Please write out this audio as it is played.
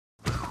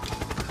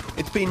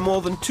It's been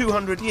more than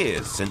 200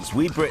 years since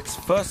we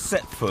Brits first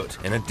set foot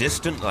in a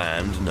distant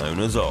land known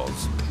as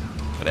Oz.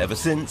 But ever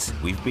since,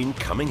 we've been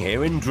coming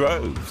here in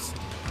droves.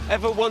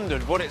 Ever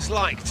wondered what it's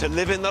like to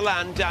live in the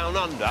land down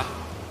under?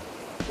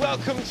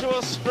 Welcome to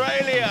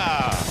Australia!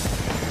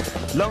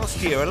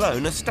 Last year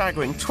alone, a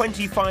staggering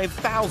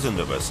 25,000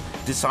 of us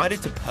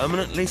decided to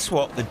permanently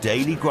swap the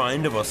daily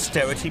grind of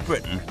austerity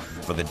Britain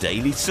for the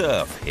daily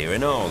surf here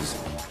in Oz.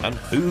 And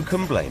who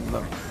can blame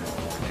them?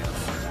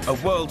 A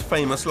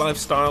world-famous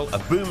lifestyle, a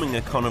booming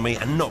economy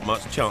and not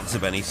much chance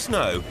of any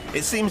snow.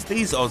 It seems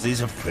these Aussies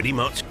have pretty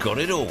much got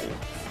it all.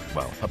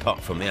 Well, apart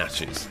from the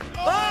ashes.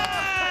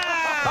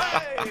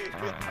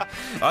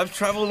 I've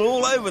travelled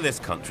all over this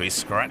country,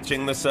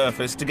 scratching the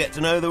surface to get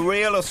to know the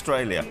real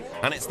Australia.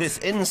 And it's this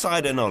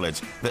insider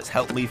knowledge that's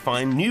helped me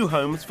find new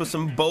homes for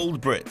some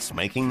bold Brits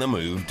making the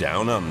move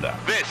down under.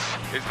 This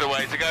is the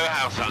way to go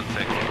house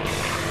hunting.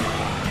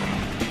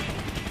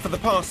 For the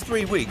past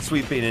 3 weeks,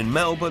 we've been in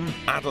Melbourne,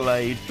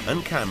 Adelaide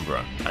and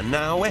Canberra. And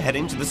now we're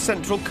heading to the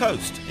Central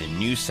Coast in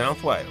New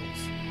South Wales.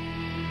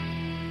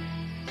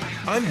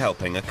 I'm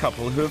helping a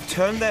couple who have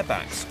turned their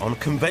backs on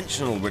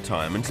conventional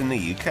retirement in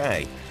the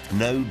UK.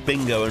 No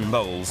bingo and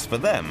bowls for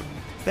them.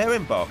 They're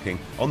embarking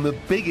on the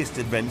biggest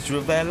adventure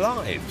of their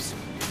lives.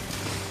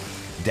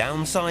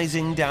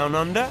 Downsizing down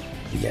under?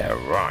 Yeah,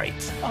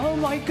 right. Oh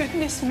my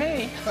goodness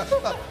me.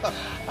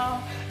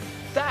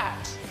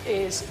 That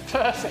is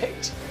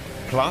perfect.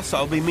 Plus,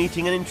 I'll be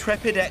meeting an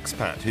intrepid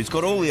expat who's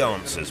got all the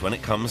answers when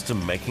it comes to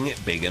making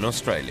it big in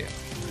Australia.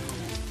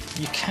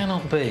 You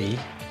cannot be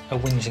a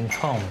whinging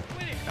Tom.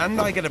 And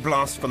I get a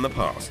blast from the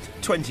past.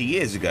 20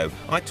 years ago,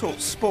 I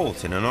taught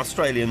sport in an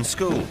Australian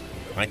school.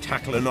 I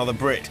tackle another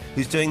Brit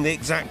who's doing the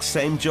exact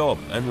same job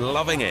and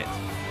loving it.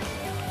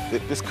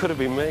 This could have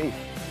been me.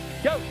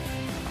 Go!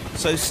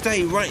 So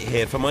stay right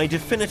here for my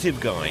definitive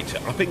guide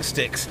to upping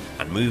sticks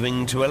and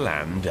moving to a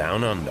land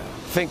down under.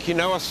 Think you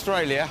know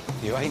Australia?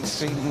 You ain't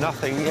seen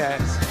nothing yet.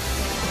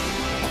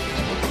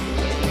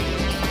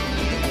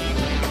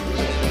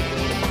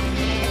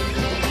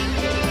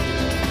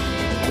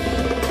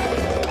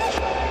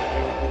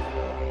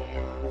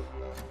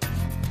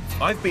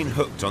 I've been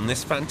hooked on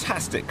this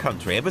fantastic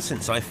country ever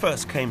since I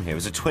first came here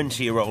as a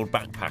 20-year-old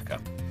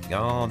backpacker.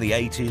 Ah, the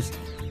 80s,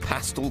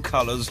 pastel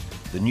colours,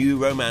 the new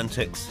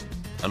romantics,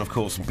 and of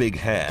course big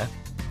hair.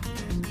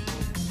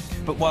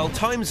 But while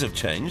times have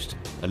changed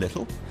a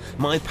little,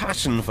 my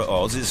passion for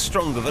Oz is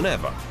stronger than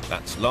ever.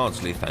 That's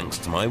largely thanks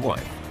to my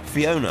wife.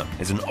 Fiona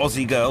is an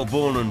Aussie girl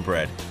born and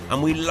bred,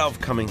 and we love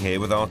coming here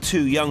with our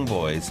 2 young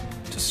boys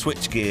to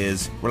switch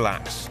gears,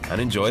 relax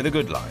and enjoy the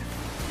good life.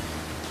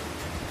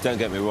 Don't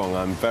get me wrong,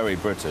 I'm very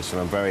British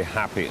and I'm very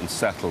happy and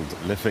settled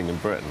living in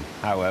Britain.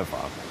 However,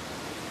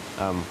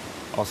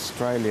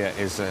 Australia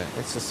it's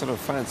a sort of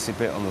fancy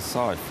bit on the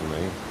side for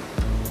me.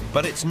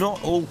 But it's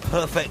not all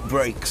perfect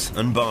breaks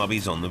and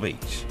Barbies on the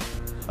beach.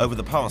 Over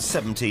the past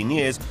 17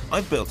 years,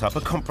 I've built up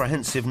a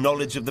comprehensive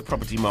knowledge of the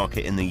property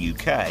market in the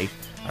UK,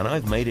 and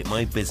I've made it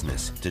my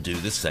business to do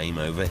the same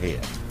over here.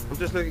 I'm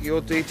just looking at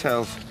your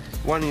details.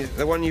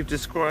 The one you've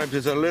described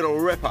as a little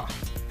ripper.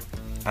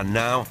 And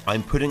now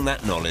I'm putting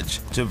that knowledge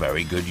to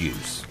very good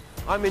use.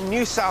 I'm in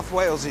New South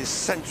Wales'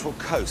 Central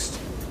Coast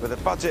with a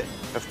budget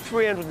of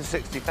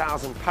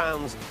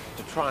 £360,000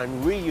 to try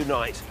and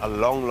reunite a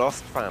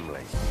long-lost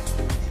family.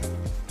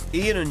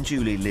 Ian and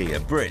Julie Lee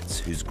are Brits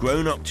whose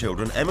grown-up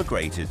children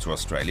emigrated to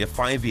Australia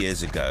 5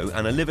 years ago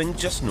and are living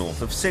just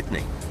north of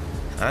Sydney.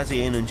 As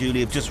Ian and Julie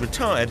have just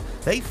retired,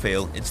 they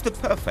feel it's the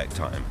perfect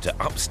time to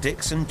up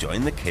sticks and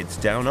join the kids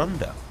down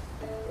under.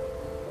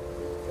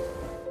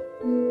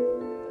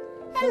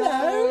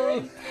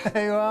 Hello.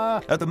 There you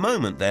are. At the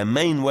moment, their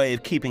main way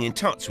of keeping in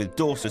touch with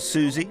daughter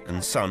Susie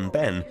and son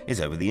Ben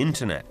is over the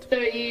internet. So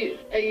are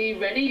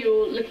you ready?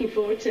 You're looking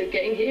forward to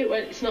getting here?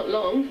 Well, it's not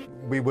long.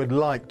 We would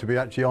like to be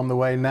actually on the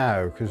way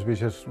now because we're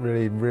just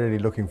really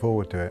looking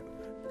forward to it.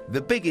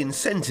 The big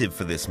incentive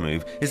for this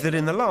move is that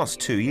in the last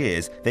 2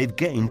 years, they've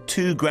gained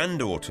 2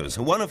 granddaughters,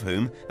 one of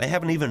whom they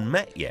haven't even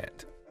met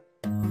yet.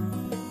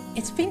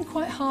 It's been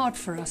quite hard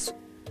for us.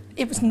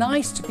 It was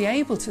nice to be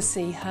able to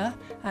see her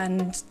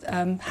and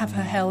have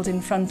her held in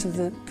front of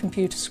the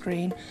computer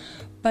screen,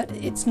 but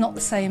it's not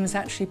the same as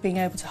actually being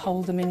able to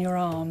hold them in your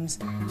arms.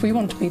 We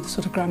want to be the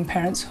sort of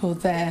grandparents who are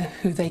there,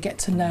 who they get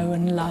to know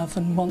and love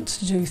and want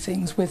to do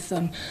things with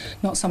them,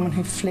 not someone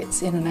who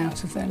flits in and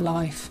out of their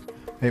life.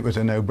 It was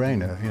a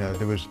no-brainer, you know,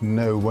 there was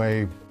no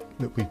way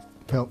that we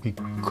felt we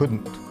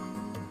couldn't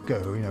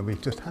go, you know, we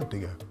just had to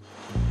go.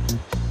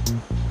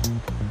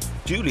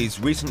 Julie's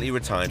recently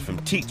retired from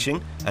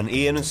teaching and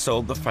Ian has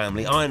sold the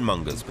family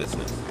ironmonger's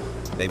business.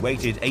 They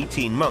waited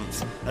 18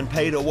 months and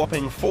paid a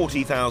whopping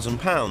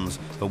 £40,000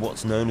 for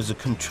what's known as a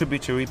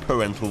contributory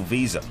parental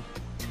visa.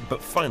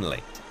 But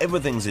finally,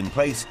 everything's in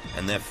place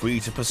and they're free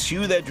to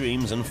pursue their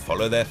dreams and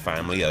follow their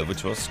family over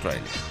to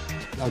Australia.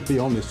 I'll be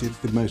honest, it's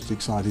the most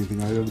exciting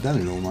thing I've ever done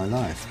in all my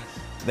life.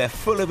 They're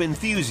full of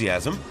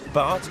enthusiasm,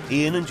 but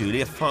Ian and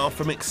Julie are far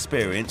from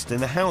experienced in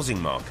the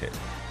housing market.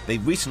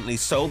 They've recently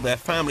sold their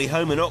family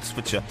home in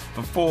Oxfordshire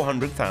for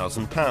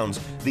 £400,000,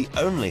 the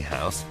only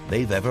house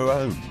they've ever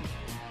owned.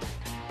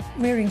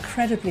 We're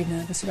incredibly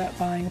nervous about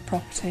buying a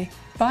property.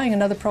 Buying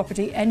another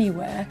property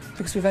anywhere,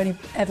 because we've only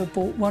ever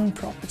bought one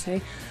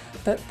property,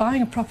 but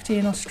buying a property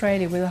in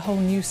Australia with a whole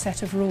new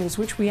set of rules,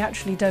 which we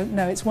actually don't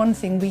know. It's one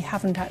thing we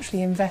haven't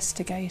actually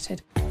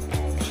investigated.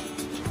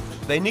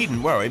 They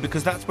needn't worry,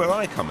 because that's where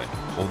I come in.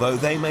 Although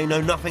they may know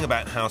nothing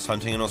about house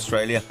hunting in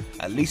Australia,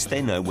 at least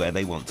they know where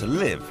they want to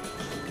live.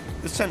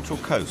 The Central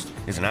Coast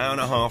is an hour and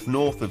a half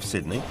north of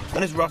Sydney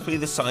and is roughly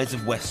the size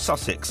of West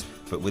Sussex,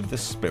 but with the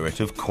spirit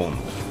of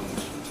Cornwall.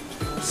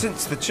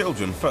 Since the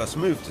children first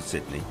moved to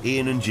Sydney,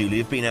 Ian and Julie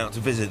have been out to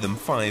visit them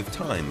 5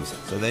 times,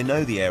 so they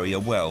know the area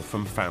well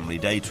from family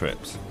day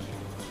trips.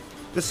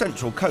 The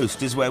Central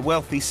Coast is where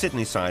wealthy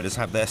Sydneysiders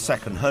have their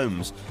second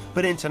homes,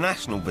 but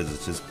international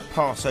visitors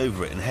pass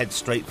over it and head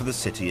straight for the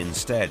city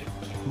instead.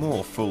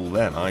 More fool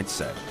them, I'd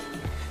say.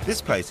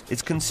 This place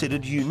is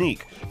considered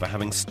unique for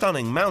having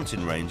stunning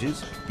mountain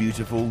ranges,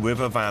 beautiful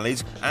river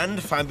valleys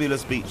and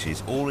fabulous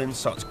beaches, all in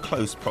such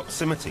close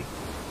proximity.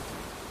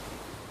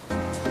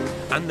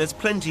 And there's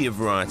plenty of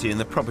variety in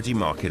the property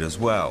market as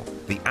well.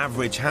 The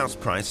average house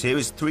price here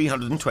is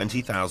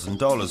 $320,000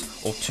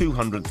 or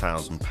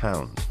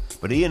 £200,000.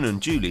 But Ian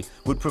and Julie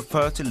would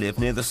prefer to live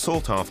near the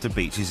sought-after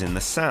beaches in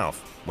the south,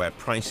 where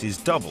prices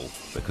double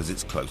because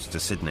it's close to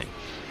Sydney.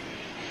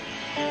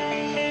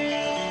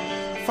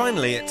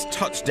 Finally, it's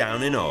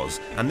touchdown in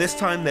Oz, and this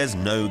time there's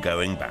no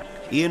going back.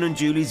 Ian and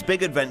Julie's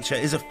big adventure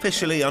is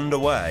officially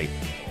underway,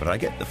 but I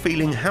get the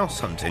feeling house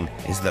hunting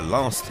is the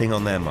last thing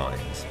on their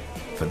minds.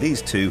 For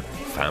these two,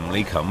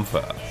 family come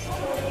first.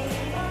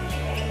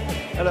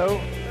 Hello,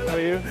 how are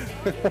you?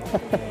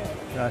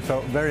 I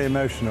felt very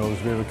emotional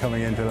as we were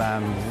coming into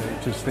land,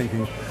 just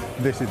thinking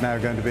this is now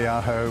going to be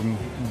our home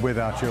with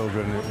our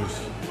children. It was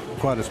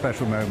quite a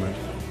special moment.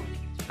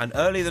 And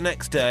early the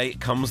next day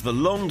comes the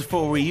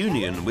longed-for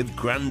reunion with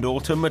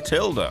granddaughter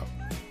Matilda.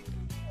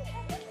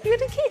 You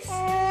got a kiss?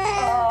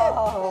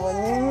 Oh,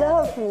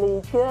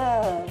 lovely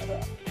girl.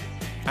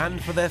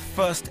 And for their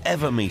first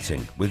ever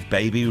meeting with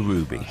baby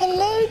Ruby.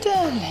 Hello,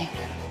 darling.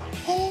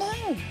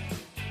 Hello.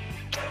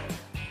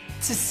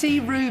 To see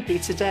Ruby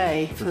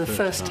today for the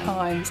first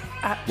time is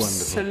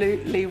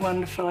absolutely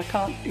wonderful. I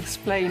can't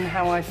explain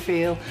how I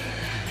feel.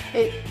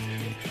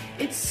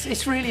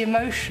 It's really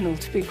emotional,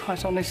 to be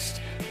quite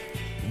honest.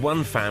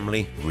 One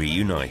family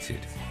reunited.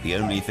 The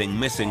only thing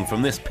missing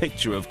from this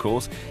picture, of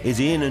course, is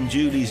Ian and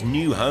Julie's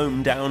new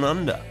home down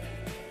under.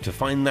 To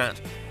find that,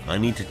 I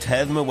need to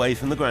tear them away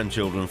from the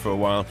grandchildren for a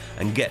while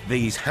and get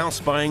these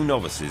house-buying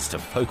novices to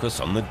focus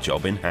on the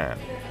job in hand.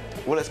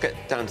 Well, let's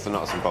get down to the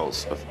nuts and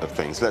bolts of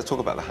things. Let's talk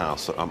about the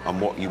house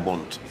and what you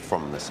want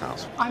from this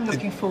house. I'm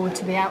looking forward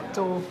to the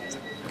outdoor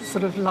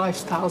sort of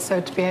lifestyle, so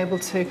to be able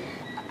to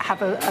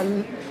have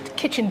a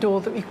kitchen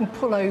door that we can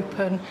pull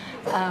open,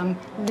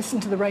 listen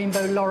to the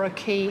rainbow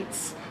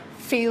lorikeets,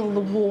 feel the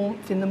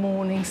warmth in the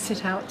morning,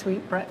 sit out to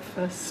eat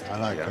breakfast. I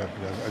like a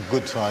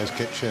good-sized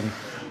kitchen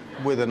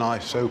with a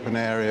nice open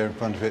area in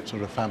front of it,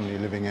 sort of family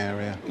living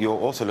area. You're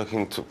also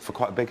looking for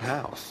quite a big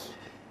house.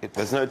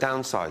 There's no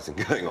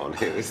downsizing going on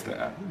here, is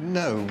there?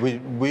 No,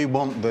 we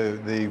want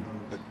the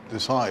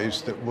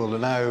size that will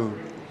allow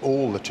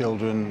all the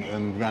children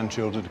and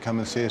grandchildren to come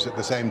and see us at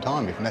the same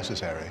time, if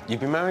necessary. You've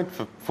been married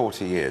for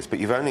 40 years, but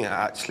you've only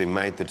actually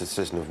made the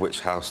decision of which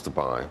house to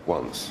buy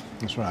once.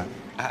 That's right.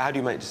 How do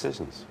you make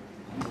decisions?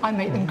 I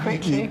make them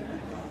quickly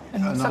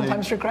and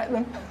sometimes regret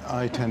them.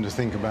 I tend to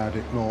think about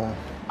it more.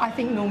 I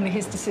think normally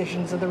his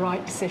decisions are the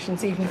right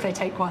decisions, even if they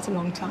take quite a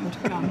long time to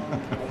come.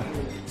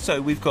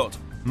 So we've got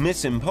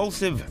Miss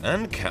Impulsive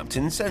and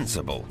Captain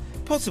Sensible.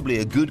 Possibly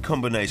a good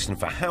combination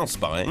for house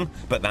buying,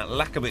 but that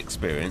lack of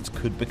experience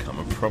could become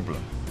a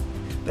problem.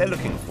 They're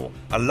looking for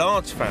a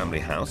large family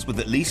house with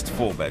at least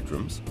 4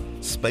 bedrooms,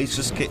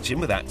 spacious kitchen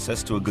with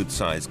access to a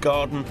good-sized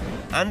garden,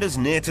 and as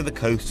near to the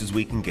coast as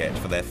we can get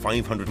for their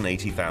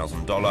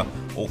 $580,000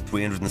 or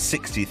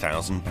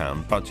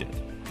 £360,000 budget.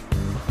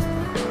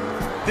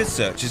 This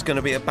search is going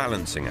to be a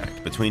balancing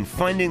act between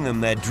finding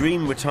them their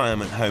dream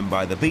retirement home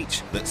by the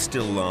beach that's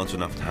still large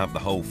enough to have the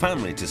whole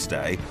family to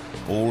stay,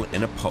 all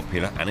in a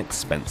popular and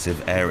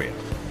expensive area.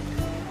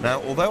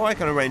 Now, although I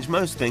can arrange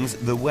most things,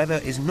 the weather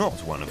is not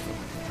one of them.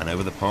 And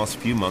over the past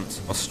few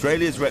months,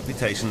 Australia's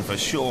reputation for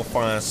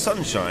surefire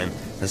sunshine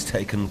has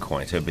taken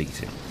quite a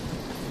beating.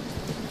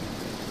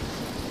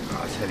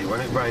 I tell you, when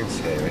it rains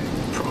here,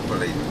 it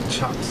properly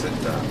chucks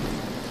it down.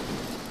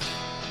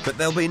 But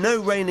there'll be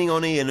no raining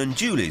on Ian and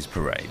Julie's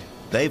parade.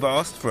 They've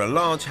asked for a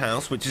large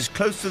house which is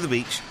close to the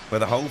beach where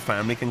the whole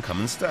family can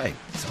come and stay.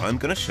 So I'm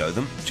going to show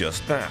them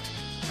just that.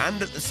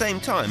 And at the same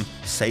time,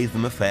 save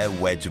them a fair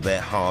wedge of their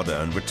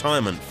hard-earned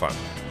retirement fund.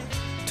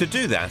 To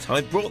do that,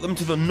 I brought them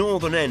to the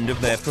northern end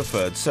of their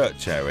preferred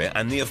search area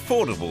and the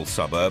affordable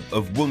suburb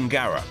of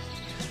Woongarra.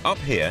 Up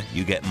here,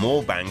 you get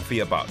more bang for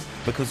your buck,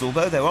 because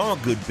although there are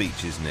good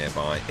beaches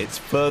nearby, it's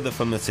further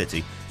from the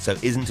city, so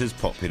isn't as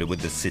popular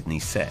with the Sydney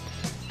set.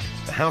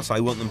 The house I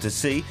want them to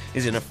see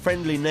is in a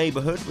friendly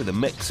neighbourhood with a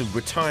mix of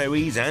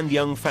retirees and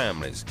young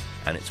families,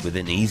 and it's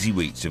within easy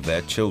reach of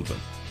their children.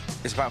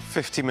 It's about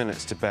 50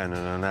 minutes to Ben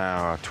and an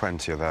hour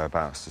 20 or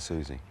thereabouts to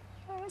Susie.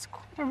 Oh, that's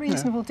quite a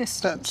reasonable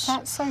distance.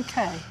 That's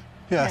OK.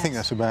 Yeah, Yes. I think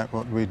that's about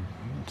what we'd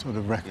sort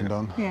of reckoned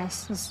on.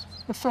 Yes, it's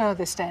the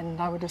furthest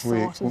end, I would have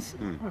thought,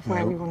 of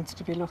where we wanted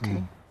to be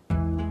looking.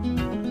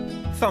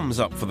 Thumbs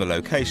up for the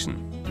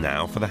location.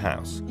 Now for the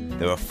house.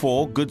 There are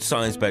 4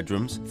 good-sized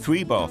bedrooms,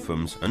 3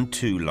 bathrooms and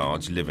 2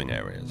 large living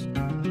areas.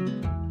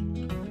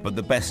 But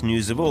the best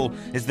news of all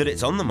is that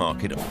it's on the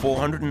market at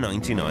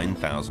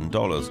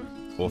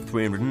 $499,000, or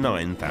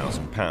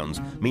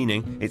 £309,000,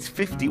 meaning it's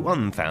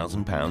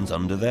 £51,000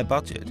 under their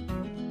budget.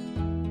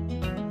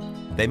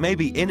 They may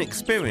be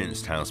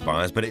inexperienced house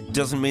buyers, but it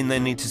doesn't mean they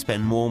need to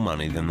spend more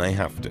money than they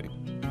have to.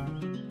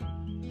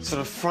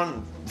 Sort of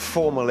front,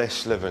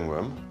 formal-ish living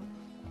room.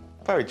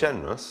 Very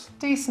generous.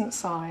 Decent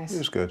size. It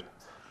was good.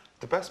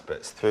 The best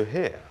bit's through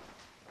here,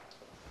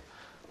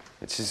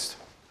 which is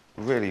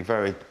really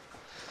very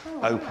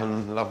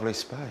open, lovely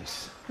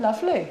space.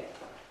 Lovely.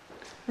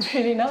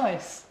 Really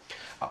nice.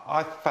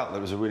 I felt that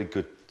it was a really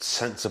good,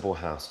 sensible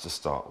house to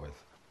start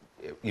with.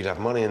 You'd have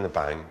money in the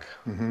bank.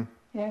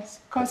 Yes,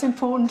 quite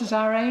important at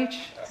our age.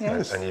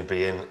 Yes. And you'd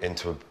be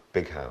into a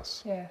big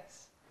house.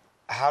 Yes.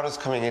 How does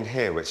coming in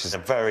here, which is a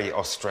very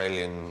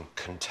Australian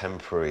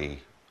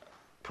contemporary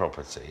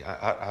property,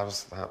 how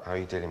are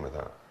you dealing with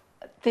that?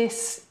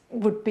 This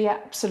would be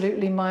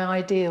absolutely my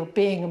ideal,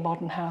 being a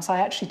modern house. I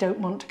actually don't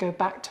want to go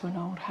back to an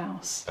old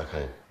house.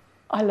 OK.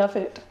 I love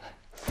it.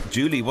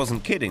 Julie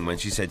wasn't kidding when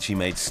she said she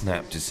made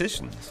snap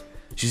decisions.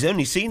 She's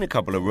only seen a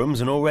couple of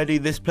rooms and already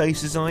this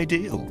place is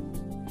ideal.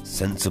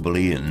 Sensible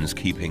Ian's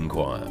keeping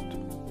quiet.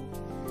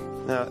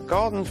 Now, the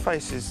garden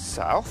faces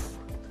south.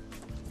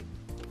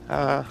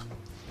 And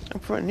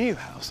for a new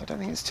house, I don't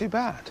think it's too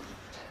bad.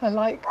 I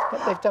like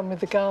what they've done with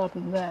the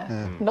garden there.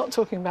 Not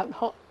talking about the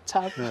hot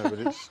tub. No, but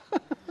it's...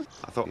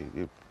 I thought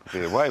you'd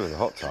be away with a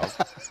hot tub.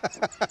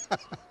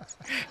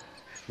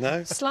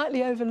 No?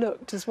 Slightly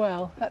overlooked as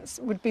well. That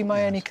would be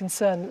my only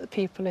concern, that the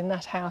people in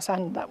that house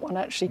and that one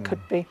actually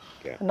could be.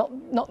 Yeah. Not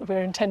that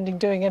we're intending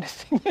doing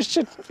anything that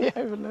shouldn't be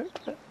overlooked.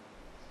 But...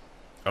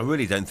 I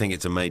really don't think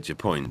it's a major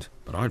point,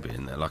 but I'd be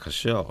in there like a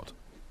shot.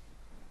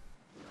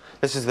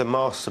 This is the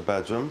master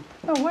bedroom.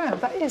 Oh, wow,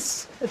 that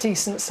is a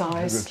decent Good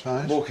size.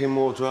 size. Walk-in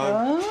wardrobe.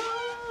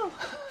 Oh.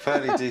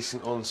 Fairly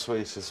decent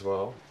ensuite as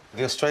well.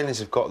 The Australians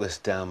have got this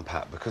down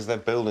pat because they're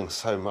building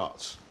so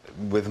much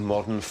with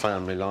modern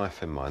family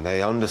life in mind.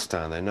 They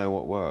understand, they know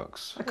what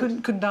works. I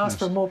couldn't ask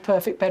for a more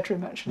perfect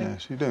bedroom, actually.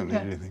 Yes, you don't need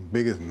anything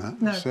bigger than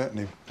that. No.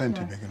 Certainly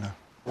plenty big enough.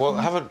 Well,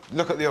 have a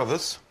look at the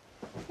others.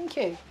 Thank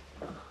you.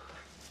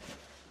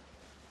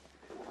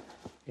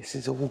 This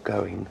is all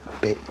going a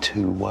bit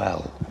too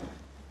well.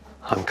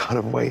 I'm kind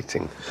of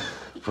waiting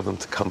for them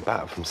to come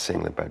back from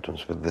seeing the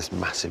bedrooms with this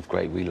massive,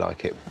 great, we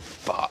like it,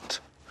 but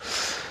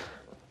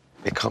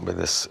it can't be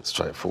this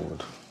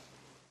straightforward.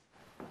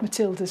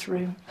 Matilda's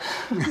room.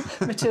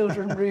 Matilda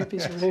and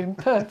Ruby's room.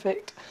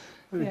 Perfect.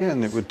 But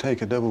again, it would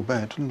take a double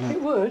bed, wouldn't it?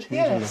 It would, Easily.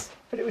 yes.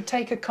 But it would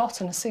take a cot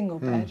and a single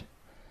bed.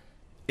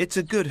 It's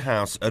a good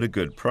house at a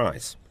good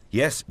price.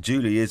 Yes,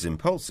 Julie is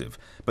impulsive,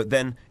 but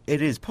then it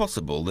is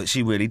possible that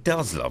she really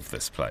does love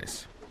this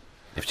place.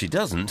 If she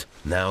doesn't,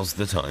 now's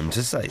the time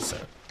to say so.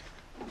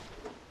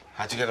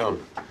 How'd you get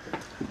on?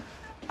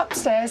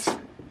 Upstairs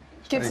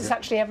gives us good.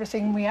 actually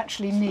everything we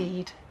actually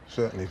need.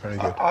 Certainly very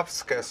good. I've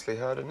scarcely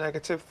heard a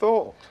negative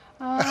thought.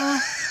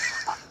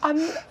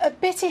 I'm a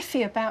bit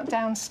iffy about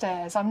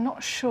downstairs. I'm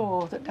not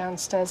sure that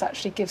downstairs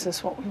actually gives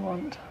us what we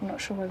want. I'm not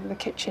sure whether the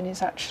kitchen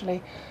is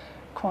actually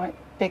quite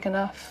big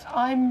enough.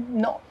 I'm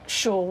not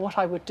sure what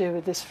I would do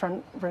with this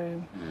front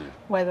room,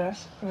 whether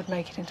I would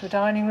make it into a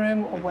dining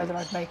room or whether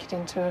I'd make it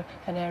into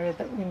an area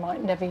that we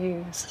might never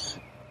use.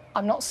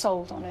 I'm not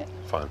sold on it.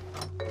 Fine.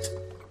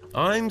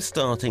 I'm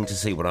starting to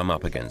see what I'm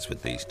up against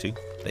with these two.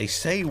 They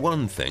say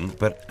one thing,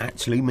 but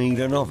actually mean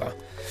another.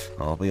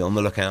 I'll be on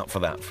the lookout for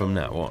that from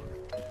now on.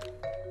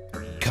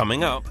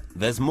 Coming up,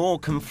 there's more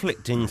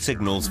conflicting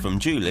signals from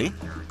Julie.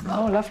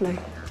 Oh, lovely.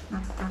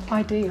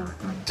 Ideal.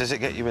 Does it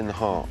get you in the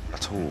heart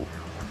at all?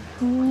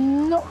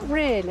 Not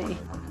really.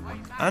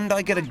 And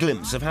I get a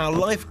glimpse of how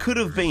life could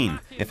have been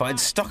if I'd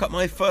stuck up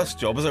my first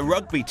job as a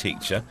rugby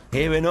teacher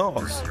here in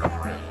Oz.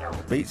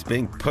 Beats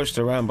being pushed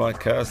around by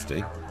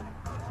Kirsty.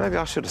 Maybe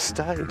I should have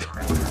stayed.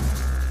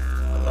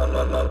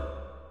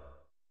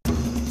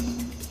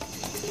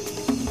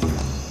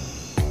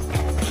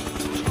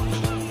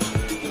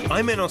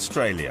 I'm in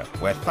Australia,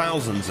 where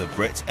thousands of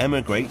Brits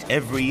emigrate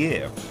every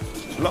year.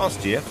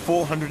 Last year,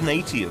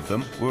 480 of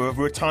them were of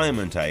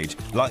retirement age,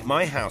 like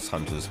my house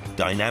hunters,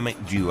 dynamic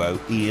duo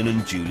Ian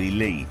and Julie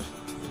Lee.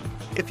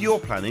 If you're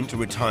planning to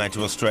retire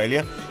to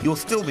Australia, you'll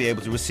still be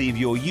able to receive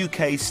your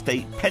UK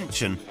state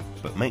pension,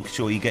 but make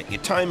sure you get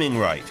your timing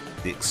right.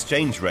 The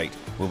exchange rate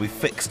will be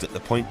fixed at the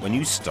point when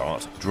you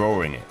start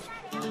drawing it.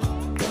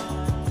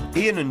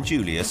 Ian and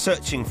Julie are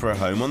searching for a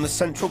home on the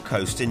Central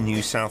Coast in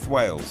New South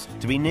Wales,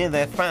 to be near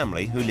their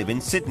family who live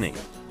in Sydney.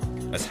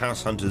 As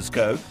house hunters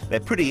go, they're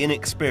pretty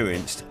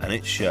inexperienced and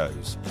it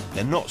shows.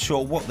 They're not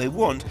sure what they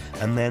want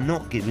and they're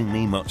not giving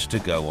me much to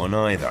go on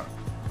either.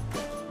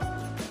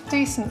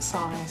 Decent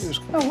size.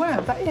 Oh wow,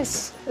 that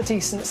is a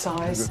decent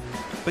size.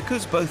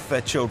 Because both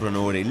their children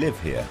already live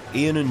here,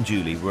 Ian and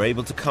Julie were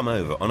able to come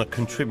over on a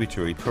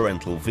contributory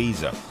parental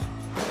visa.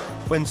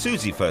 When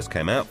Susie first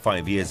came out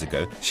 5 years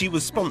ago, she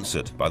was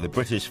sponsored by the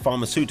British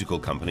pharmaceutical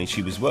company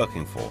she was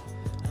working for.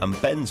 And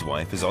Ben's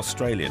wife is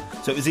Australian,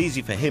 so it was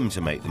easy for him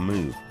to make the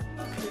move.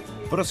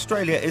 But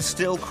Australia is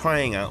still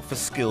crying out for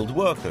skilled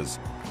workers.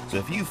 So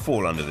if you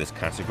fall under this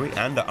category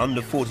and are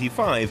under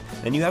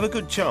 45, then you have a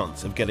good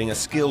chance of getting a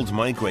skilled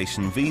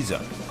migration visa.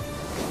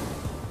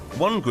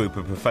 One group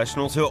of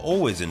professionals who are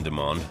always in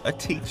demand are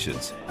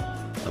teachers.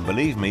 And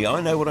believe me, I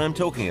know what I'm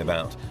talking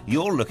about.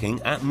 You're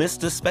looking at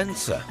Mr.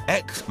 Spencer,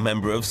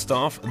 ex-member of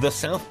staff, the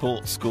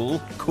Southport School,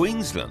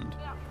 Queensland.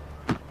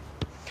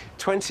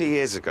 20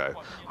 years ago,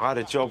 I had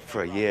a job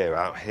for a year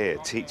out here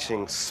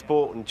teaching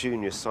sport and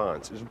junior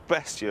science. It was the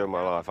best year of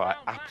my life. I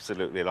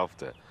absolutely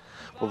loved it.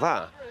 Well,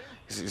 that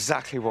is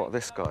exactly what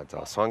this guy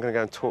does. So I'm going to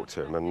go and talk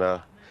to him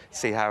and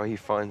see how he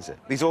finds it.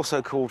 He's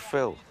also called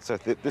Phil, so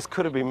this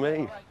could have been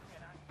me.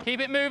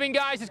 Keep it moving,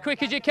 guys, as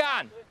quick as you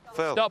can.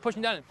 Phil. Start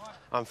pushing down.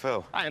 I'm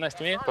Phil. Hi, nice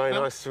to meet you. Very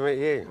nice to meet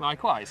you.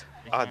 Likewise.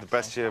 I had the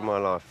best year of my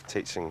life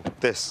teaching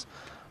this.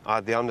 I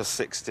had the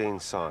under-16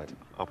 side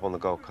up on the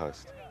Gold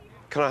Coast.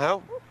 Can I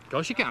help? Of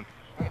course you can.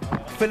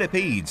 Philip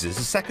Eads is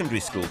a secondary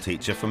school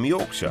teacher from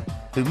Yorkshire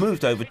who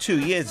moved over 2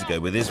 years ago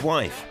with his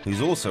wife,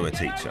 who's also a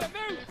teacher.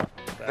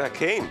 They're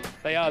keen.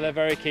 They are, they're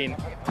very keen.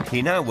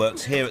 He now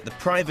works here at the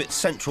private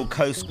Central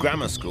Coast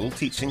Grammar School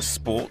teaching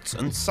sports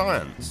and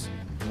science.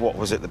 What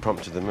was it that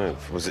prompted the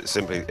move? Was it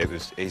simply it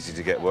was easy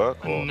to get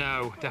work? Or?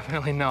 No,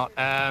 definitely not.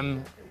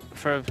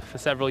 For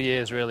several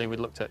years, really, we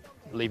looked at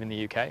leaving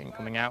the UK and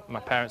coming out.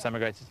 My parents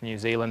emigrated to New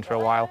Zealand for a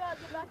while,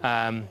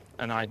 and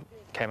I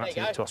came out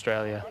to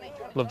Australia.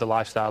 Loved the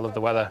lifestyle, loved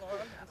the weather,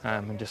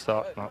 and just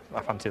thought, well,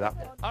 I fancy that.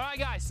 All right,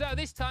 guys, so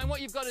this time what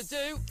you've got to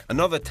do...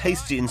 Another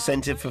tasty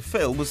incentive for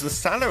Phil was the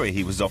salary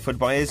he was offered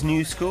by his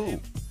new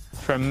school.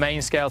 For a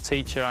main scale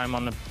teacher, I'm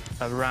on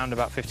around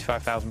about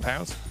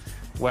 £55,000,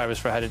 whereas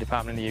for a head of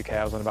department in the UK,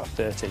 I was on about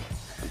 30.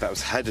 That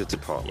was head of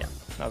department? Yeah,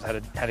 that was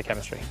head of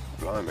chemistry.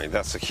 Blimey,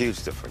 that's a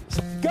huge difference.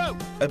 Go!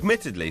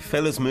 Admittedly,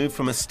 Phil has moved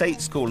from a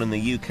state school in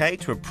the UK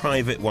to a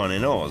private one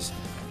in Oz.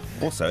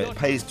 Also, it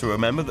pays to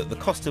remember that the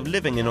cost of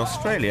living in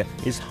Australia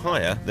is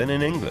higher than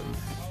in England.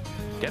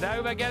 Get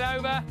over, get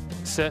over!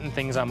 Certain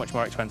things are much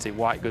more expensive.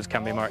 White goods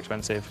can be more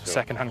expensive, sure.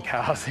 Second-hand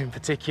cars in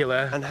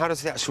particular. And how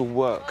does the actual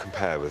work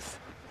compare with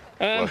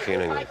working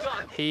in England?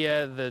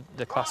 Here,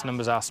 the class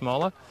numbers are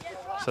smaller.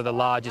 So the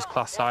largest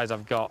class size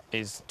I've got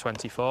is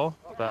 24,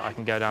 but I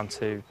can go down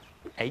to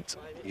 8.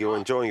 You're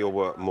enjoying your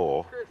work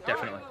more.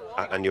 Definitely.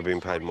 And you're being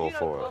paid more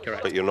for it.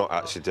 Correct. But you're not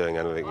actually doing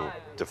anything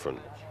different.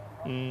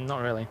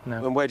 Not really,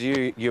 no. And where do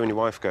you and your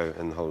wife go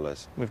in the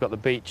holidays? We've got the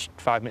beach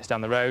 5 minutes down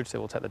the road, so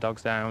we'll take the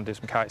dogs down, do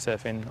some kite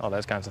surfing, all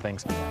those kinds of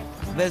things.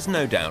 There's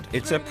no doubt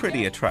it's a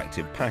pretty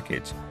attractive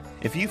package.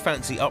 If you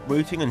fancy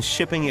uprooting and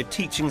shipping your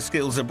teaching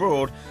skills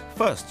abroad,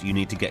 first you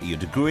need to get your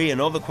degree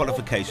and other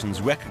qualifications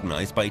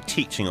recognised by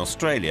Teaching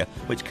Australia,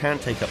 which can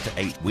take up to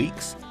 8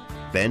 weeks.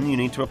 Then you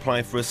need to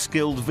apply for a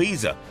skilled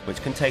visa,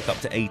 which can take up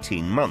to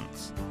 18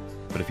 months.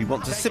 But if you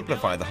want to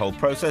simplify the whole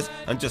process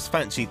and just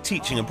fancy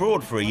teaching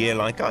abroad for a year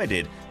like I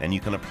did, then you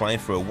can apply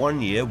for a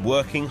 1-year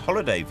working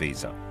holiday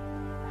visa.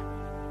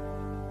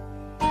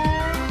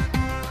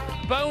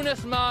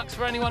 Bonus marks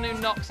for anyone who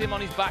knocks him on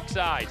his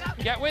backside.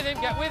 Get with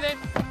him, get with him.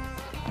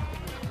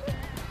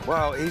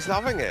 Well, he's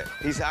loving it.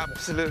 He's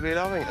absolutely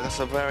loving it. That's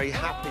a very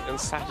happy and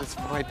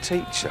satisfied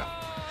teacher.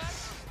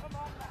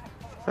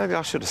 Maybe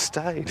I should have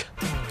stayed.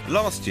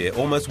 Last year,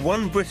 almost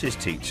one British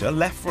teacher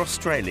left for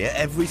Australia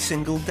every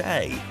single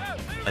day.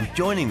 And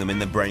joining them in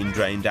the brain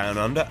drain down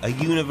under are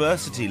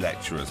university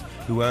lecturers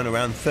who earn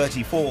around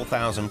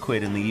 34,000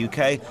 quid in the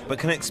UK but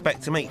can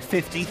expect to make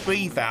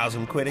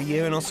 53,000 quid a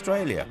year in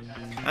Australia.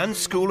 And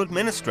school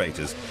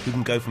administrators who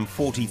can go from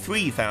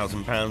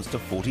 £43,000 to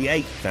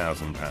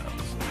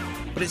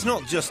 £48,000. But it's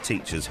not just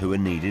teachers who are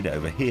needed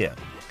over here.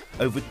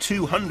 Over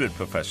 200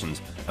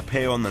 professions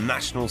appear on the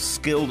National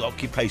Skilled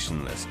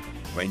Occupation List,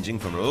 ranging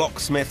from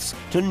locksmiths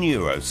to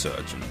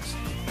neurosurgeons.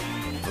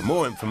 For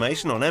more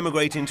information on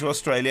emigrating to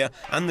Australia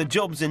and the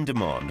jobs in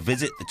demand,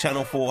 visit the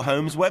Channel 4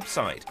 Homes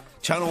website,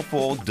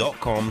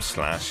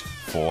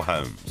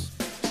 channel4.com/4homes.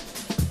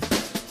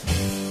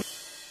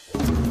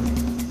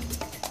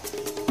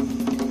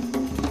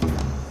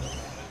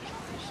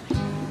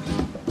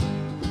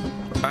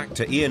 Back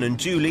to Ian and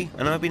Julie,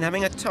 and I've been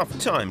having a tough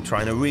time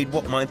trying to read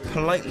what my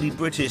politely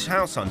British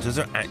house hunters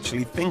are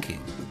actually thinking.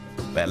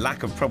 Their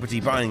lack of property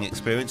buying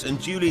experience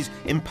and Julie's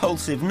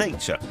impulsive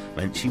nature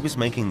meant she was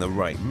making the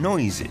right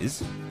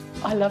noises.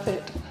 I love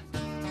it.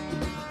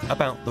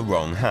 About the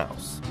wrong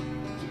house.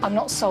 I'm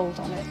not sold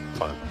on it.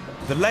 Fine.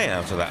 The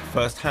layout of that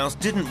first house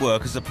didn't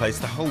work as a place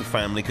the whole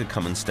family could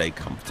come and stay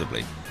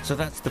comfortably, so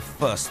that's the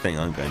first thing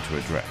I'm going to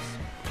address.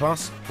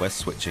 Plus, we're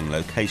switching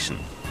location.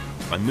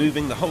 I'm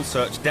moving the whole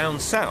search down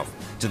south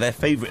to their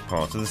favourite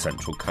part of the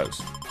Central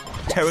Coast.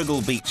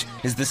 Terrigal Beach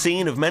is the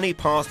scene of many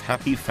past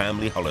happy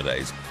family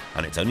holidays,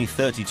 and it's only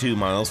 32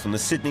 miles from the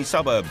Sydney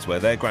suburbs where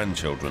their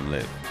grandchildren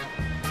live.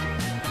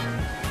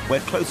 We're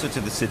closer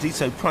to the city,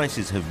 so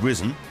prices have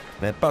risen.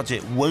 Their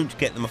budget won't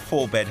get them a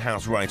 4-bed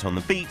house right on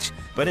the beach,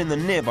 but in the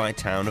nearby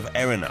town of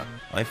Erina,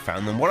 I've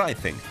found them what I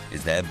think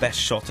is their best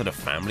shot at a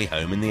family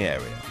home in the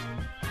area.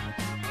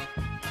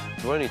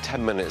 We're only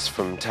 10 minutes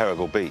from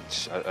Terrigal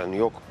Beach, and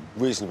you're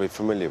reasonably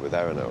familiar with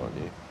Erina, aren't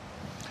you?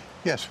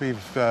 Yes,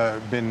 we've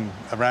been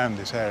around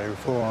this area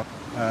before.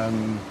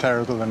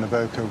 Terrigal and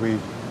Avoca we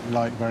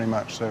like very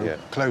much, so Yeah.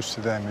 close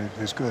to them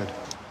is good.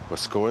 We're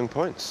scoring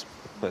points.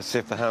 Let's see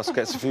if the house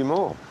gets a few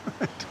more.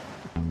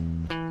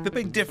 The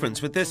big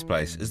difference with this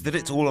place is that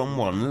it's all on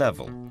one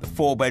level. The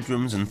 4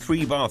 bedrooms and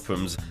 3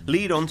 bathrooms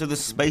lead onto the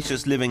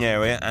spacious living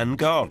area and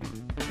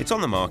garden. It's on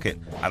the market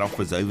at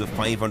offers over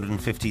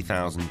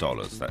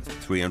 $550,000. That's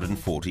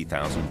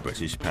 340,000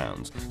 British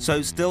pounds.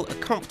 So still a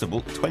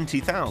comfortable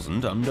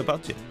 20,000 under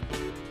budget.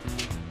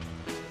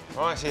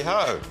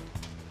 Righty-ho.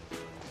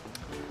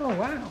 Oh,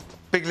 wow.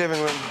 Big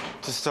living room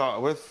to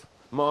start with.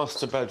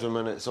 Master bedroom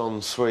and its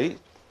ensuite.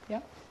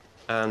 Yep.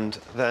 And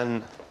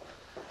then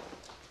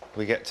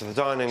we get to the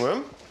dining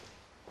room.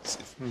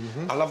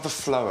 I love the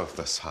flow of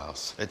this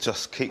house. It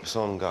just keeps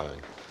on going.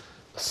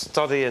 A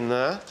study in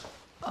there.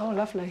 Oh,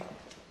 lovely.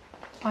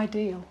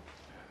 Ideal.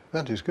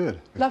 That is good.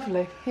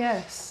 Lovely,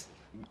 yes.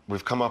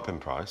 We've come up in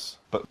price,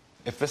 but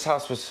if this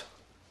house was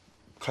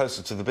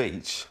closer to the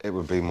beach, it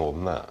would be more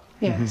than that.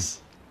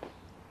 Yes.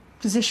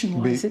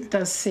 Position-wise, it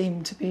does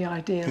seem to be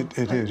ideal. It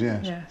is,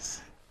 yes.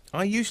 Yes.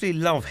 I usually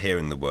love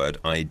hearing the word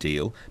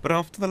ideal, but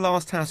after the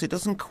last house it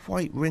doesn't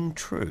quite ring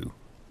true.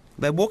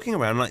 They're walking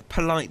around like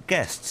polite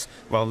guests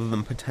rather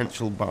than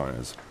potential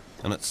buyers,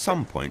 and at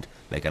some point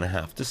they're going to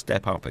have to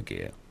step up a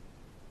gear.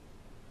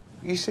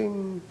 You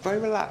seem very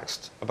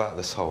relaxed about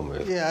this whole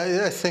move.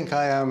 Yeah, I think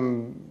I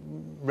am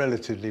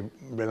relatively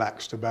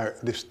relaxed about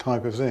this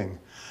type of thing.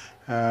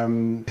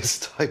 This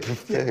type of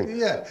thing?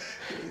 Yeah.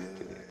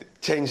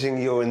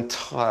 Changing your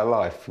entire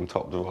life from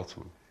top to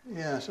bottom.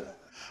 Yes.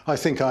 I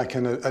think I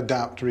can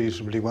adapt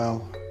reasonably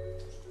well.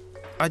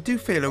 I do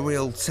feel a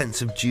real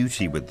sense of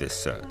duty with this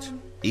search.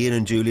 Ian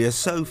and Julie are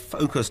so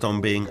focused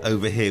on being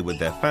over here with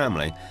their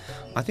family,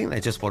 I think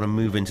they just want to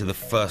move into the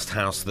first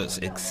house that's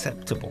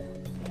acceptable.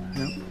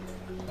 Yeah.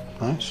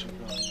 Nice.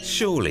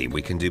 Surely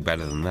we can do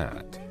better than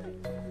that.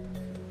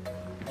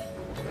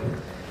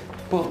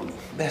 Well,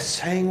 they're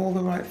saying all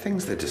the right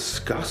things, they're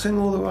discussing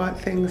all the right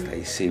things,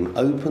 they seem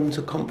open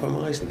to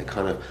compromise and they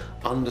kind of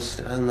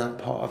understand that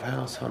part of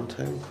house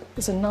hunting.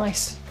 There's a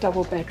nice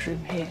double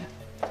bedroom here.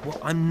 What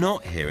I'm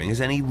not hearing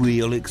is any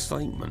real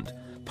excitement.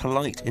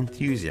 Polite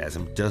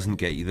enthusiasm doesn't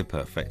get you the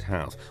perfect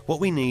house. What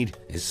we need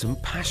is some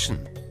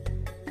passion.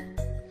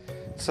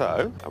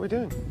 So, how are we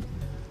doing?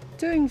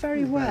 Doing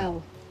very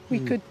well. We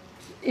could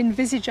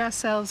envisage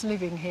ourselves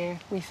living here,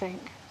 we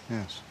think.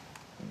 Yes.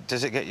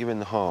 Does it get you in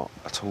the heart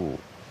at all?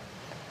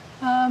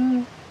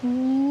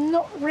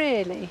 Not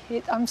really.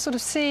 I'm sort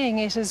of seeing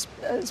it as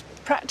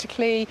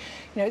practically, you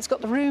know, it's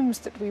got the rooms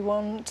that we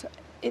want.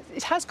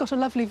 It has got a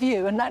lovely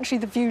view, and actually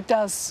the view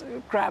does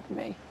grab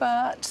me.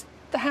 But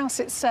the house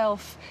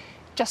itself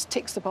just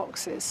ticks the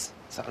boxes.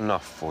 Is that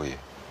enough for you?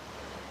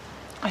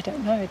 I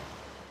don't know.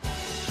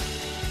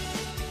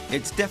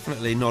 It's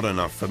definitely not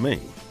enough for me.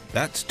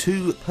 That's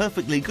 2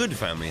 perfectly good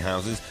family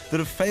houses that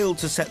have failed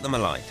to set them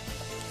alight.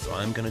 So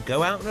I'm going to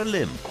go out on a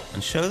limb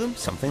and show them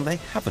something they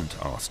haven't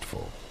asked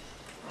for.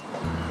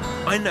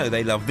 I know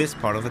they love this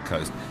part of the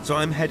coast, so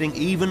I'm heading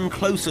even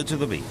closer to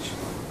the beach.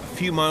 A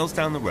few miles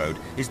down the road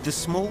is the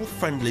small,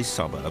 friendly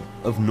suburb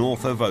of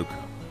North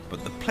Avoca.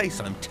 But the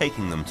place I'm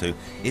taking them to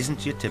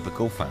isn't your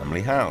typical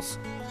family house.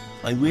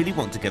 I really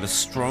want to get a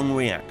strong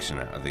reaction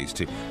out of these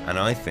 2, and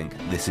I think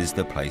this is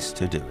the place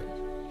to do it.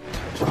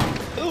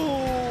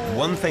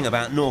 One thing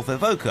about North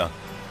Avoca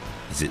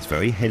is it's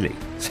very hilly,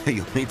 so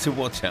you'll need to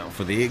watch out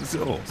for the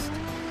exhaust.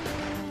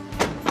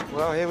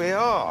 Well, here we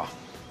are.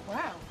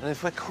 Wow. And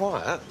if we're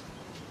quiet,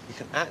 you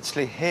can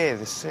actually hear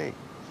the sea.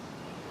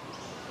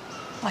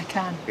 I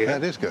can.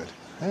 That is good.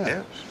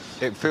 Yeah.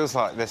 It feels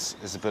like this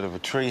is a bit of a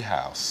tree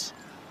house.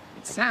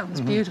 It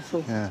sounds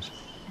beautiful. Yes.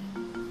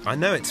 I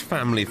know it's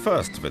family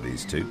first for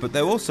these 2, but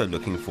they're also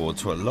looking forward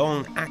to a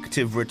long,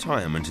 active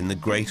retirement in the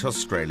great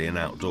Australian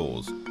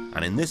outdoors.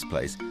 And in this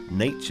place,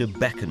 nature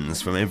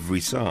beckons from every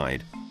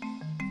side.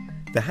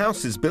 The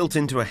house is built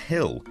into a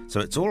hill, so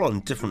it's all on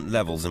different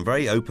levels and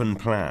very open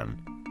plan.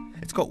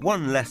 It's got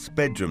 1 less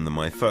bedroom than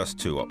my first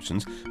 2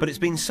 options, but it's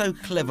been so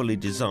cleverly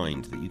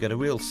designed that you get a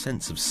real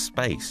sense of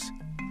space.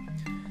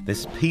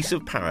 This piece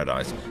of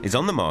paradise is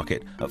on the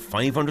market at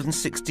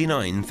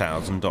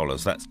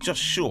 $569,000. That's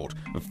just short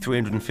of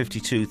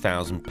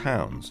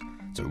 £352,000,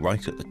 so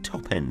right at the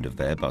top end of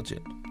their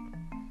budget.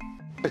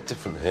 Bit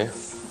different here.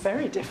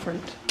 Very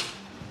different.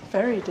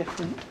 Very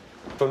different.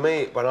 For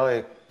me, when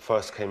I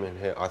first came in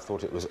here, I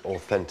thought it was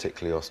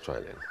authentically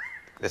Australian.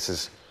 This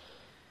is...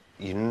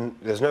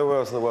 there's nowhere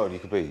else in the world you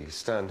could be. You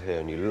stand here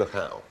and you look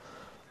out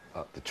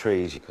up the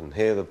trees, you can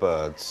hear the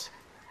birds.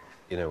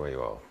 You know where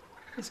you are.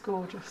 It's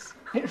gorgeous.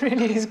 It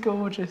really is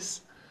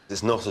gorgeous.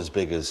 It's not as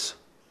big as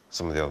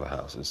some of the other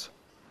houses.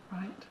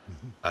 Right.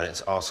 And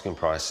its asking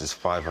price is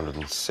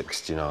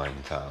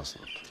 $569,000.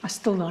 I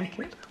still like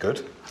it.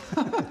 Good.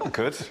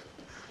 Good.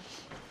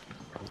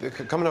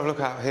 Come and have a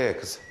look out here,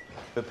 because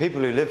the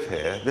people who live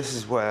here, this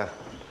is where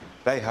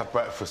they have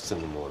breakfast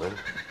in the morning.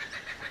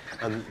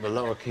 And the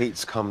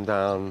lorikeets come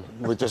down.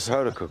 We just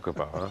heard a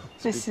kookaburra.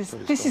 This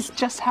is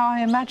just how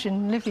I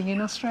imagine living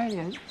in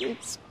Australia.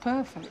 It's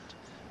perfect.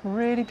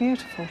 Really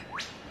beautiful.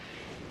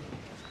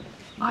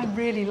 I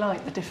really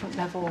like the different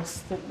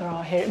levels that there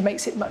are here. It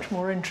makes it much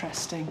more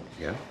interesting.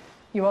 Yeah.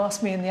 You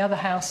asked me in the other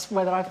house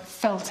whether I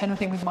felt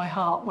anything with my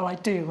heart. Well, I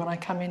do when I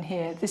come in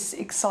here. This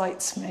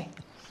excites me.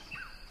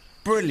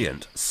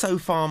 Brilliant. So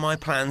far my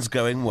plan's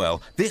going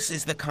well. This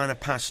is the kind of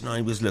passion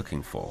I was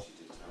looking for.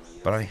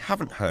 But I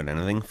haven't heard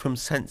anything from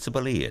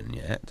sensible Ian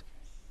yet.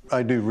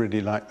 I do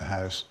really like the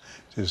house.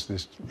 There's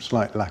this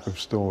slight lack of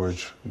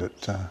storage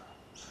that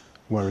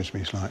worries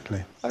me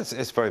slightly. It's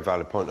a very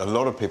valid point. A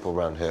lot of people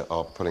around here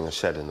are putting a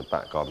shed in the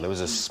back garden. There was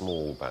a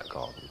small back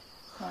garden.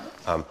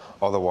 Right.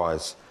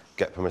 Otherwise,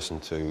 get permission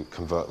to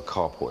convert the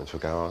carport into a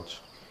garage.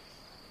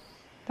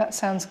 That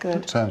sounds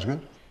good. Sounds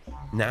good.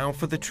 Now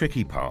for the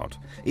tricky part.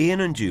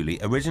 Ian and Julie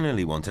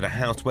originally wanted a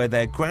house where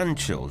their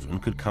grandchildren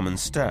could come and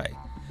stay.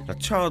 Now,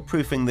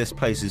 child-proofing this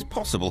place is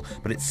possible,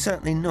 but it's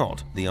certainly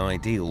not the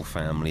ideal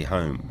family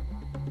home.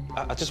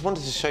 I just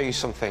wanted to show you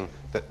something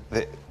that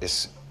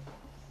is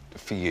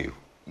for you.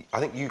 I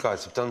think you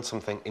guys have done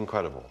something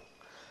incredible.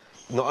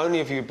 Not only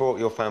have you brought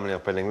your family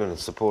up in England and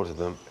supported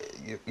them,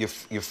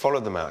 you've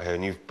followed them out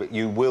here, but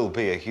you will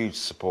be a huge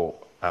support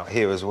out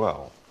here as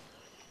well.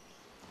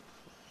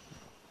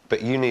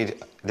 But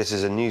this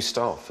is a new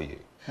start for you.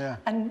 Yeah.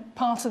 And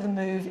part of the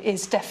move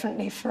is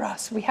definitely for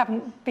us. We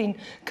haven't been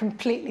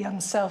completely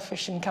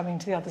unselfish in coming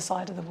to the other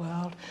side of the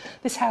world.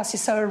 This house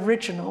is so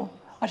original.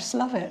 I just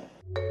love it.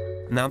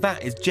 Now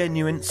that is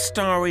genuine,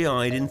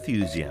 starry-eyed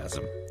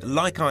enthusiasm.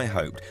 Like I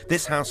hoped,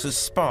 this house has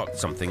sparked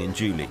something in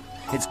Julie.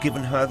 It's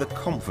given her the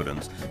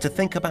confidence to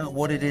think about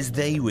what it is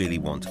they really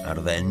want out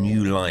of their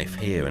new life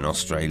here in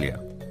Australia.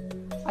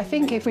 I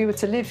think if we were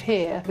to live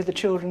here with the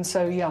children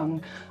so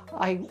young,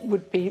 I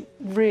would be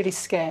really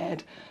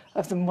scared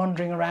of them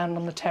wandering around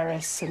on the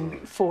terrace and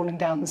falling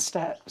down the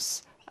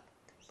steps.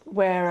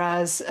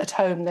 Whereas at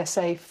home they're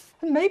safe.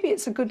 And maybe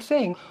it's a good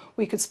thing.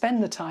 We could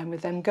spend the time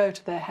with them, go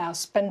to their house,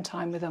 spend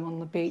time with them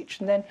on the beach,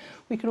 and then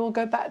we could all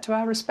go back to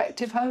our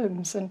respective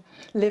homes and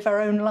live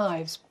our own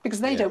lives, because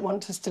they don't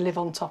want us to live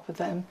on top of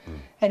them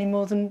any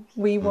more than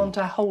we want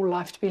our whole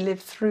life to be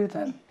lived through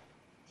them.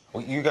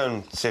 Well, you go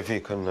and see if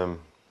you can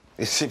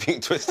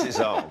twist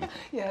his arm.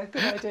 Yeah,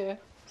 good idea.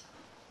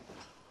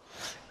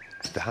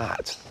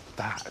 That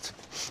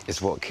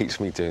is what keeps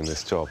me doing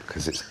this job,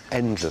 because it's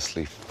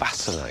endlessly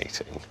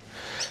fascinating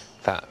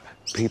that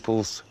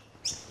people's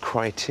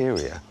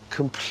criteria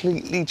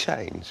completely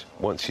change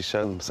once you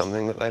show them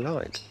something that they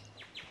like.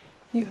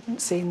 You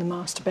haven't seen the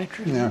master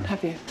bedroom, No.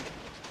 have you?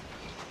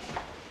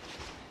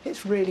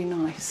 It's really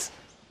nice.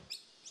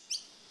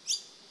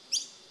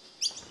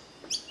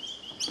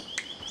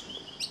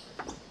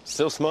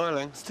 Still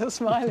smiling. Still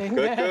smiling,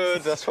 Good, yes.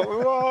 good, that's what we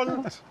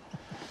want.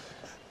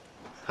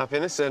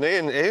 Happiness, and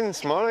Ian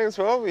smiling as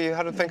well. You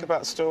had to think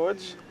about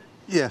storage?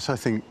 Yes, I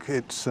think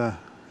it's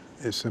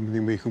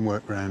something we can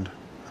work around.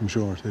 I'm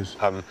sure it is.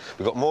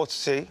 We've got more to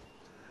see.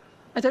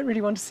 I don't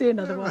really want to see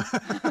another one.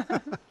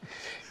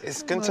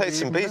 It's going to take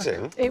some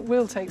beating. It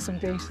will take some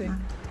beating.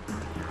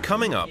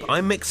 Coming up, I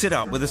mix it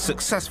up with a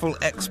successful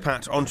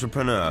expat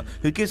entrepreneur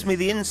who gives me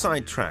the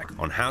inside track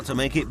on how to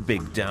make it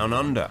big down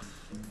under.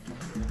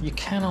 You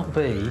cannot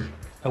be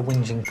a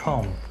whinging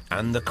Tom.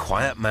 And the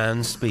quiet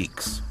man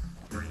speaks.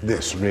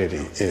 This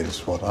really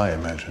is what I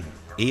imagine.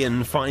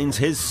 Ian finds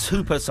his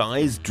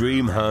super-sized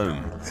dream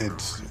home.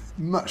 It's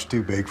much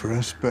too big for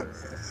us, but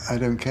I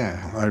don't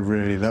care. I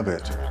really love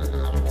it.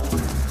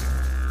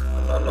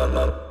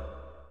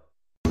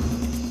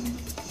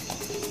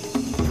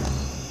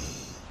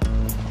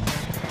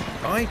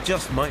 I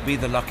just might be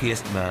the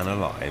luckiest man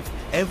alive.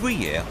 Every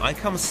year I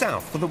come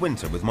south for the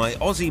winter with my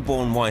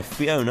Aussie-born wife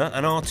Fiona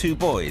and our 2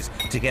 boys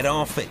to get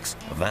our fix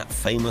of that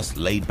famous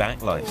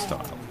laid-back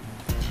lifestyle.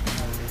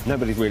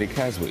 Nobody really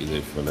cares what you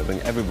do for a living.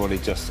 Everybody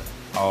just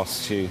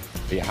asks you,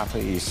 are you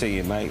happy? You see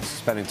your mates,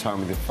 spending time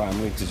with your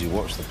family? Did you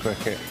watch the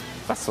cricket?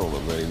 That's all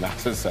that really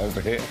matters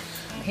over here.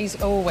 He's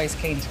always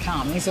keen to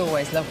come. He's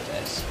always loved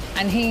it.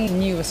 And he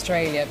knew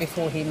Australia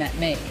before he met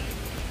me.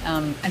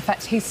 In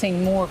fact, he's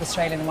seen more of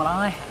Australia than what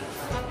I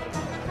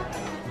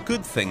have.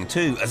 Good thing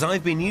too, as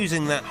I've been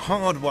using that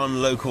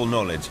hard-won local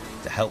knowledge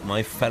to help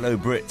my fellow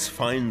Brits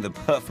find the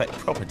perfect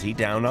property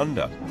down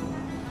under.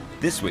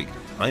 This week,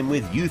 I'm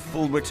with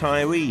youthful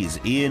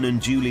retirees Ian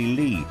and Julie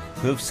Lee,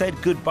 who have said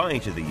goodbye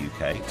to the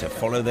UK to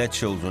follow their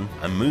children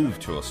and move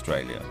to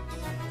Australia.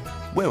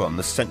 We're on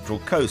the central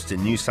coast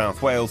in New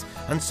South Wales,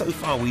 and so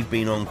far we've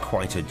been on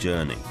quite a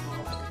journey.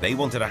 They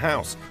wanted a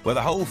house where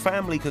the whole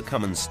family could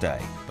come and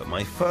stay, but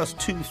my first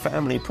 2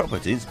 family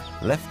properties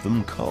left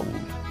them cold.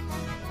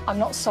 I'm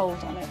not sold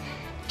on it.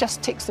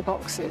 Just ticks the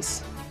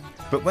boxes.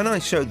 But when I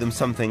showed them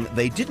something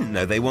they didn't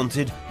know they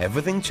wanted,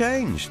 everything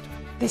changed.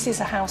 This is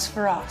a house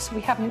for us.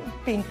 We haven't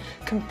been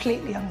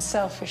completely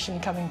unselfish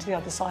in coming to the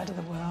other side of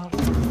the world.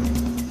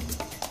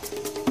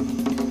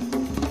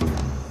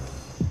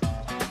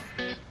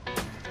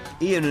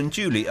 Ian and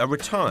Julie are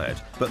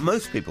retired, but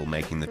most people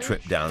making the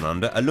trip down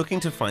under are looking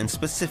to find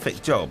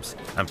specific jobs,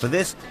 and for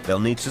this they'll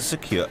need to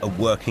secure a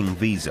working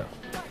visa.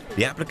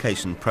 The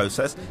application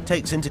process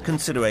takes into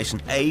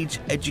consideration age,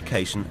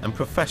 education and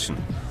profession,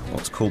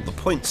 what's called the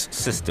points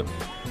system.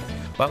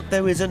 But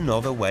there is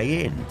another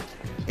way in.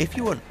 If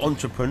you're an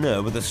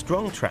entrepreneur with a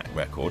strong track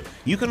record,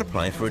 you can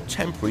apply for a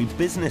temporary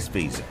business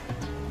visa.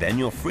 Then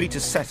you're free to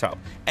set up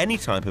any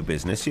type of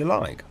business you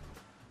like.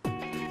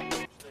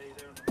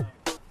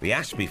 The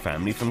Ashby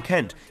family from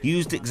Kent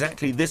used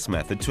exactly this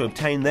method to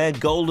obtain their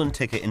golden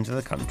ticket into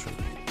the country.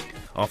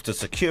 After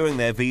securing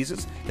their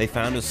visas, they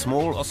found a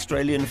small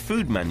Australian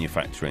food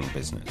manufacturing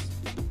business.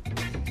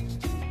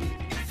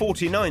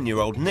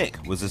 49-year-old Nick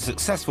was a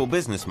successful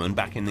businessman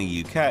back in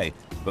the UK,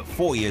 but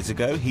 4 years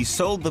ago he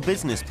sold the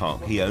business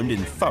park he owned in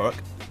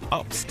Thurrock,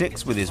 up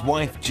sticks with his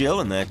wife Jill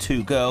and their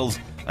 2 girls,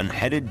 and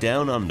headed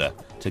down under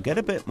to get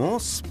a bit more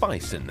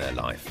spice in their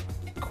life.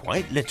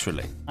 Quite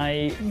literally.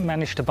 I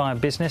managed to buy a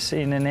business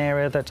in an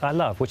area that I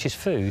love, which is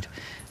food.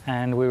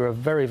 And we were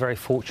very, very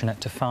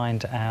fortunate to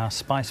find our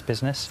spice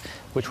business,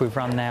 which we've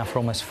run now for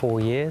almost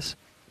 4 years.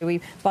 We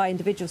buy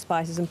individual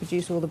spices and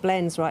produce all the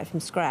blends right from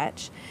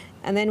scratch.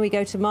 And then we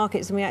go to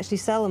markets and we actually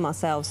sell them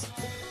ourselves.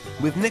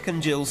 With Nick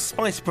and Jill's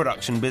spice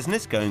production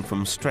business going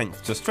from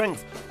strength to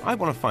strength, I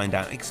want to find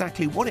out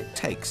exactly what it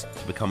takes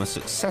to become a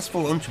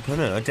successful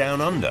entrepreneur down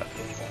under.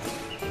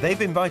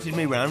 They've invited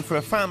me round for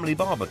a family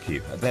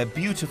barbecue at their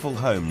beautiful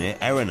home near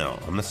Erina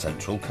on the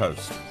Central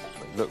Coast.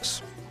 It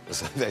looks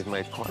as though they've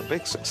made quite a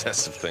big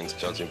success of things,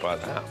 judging by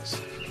the house.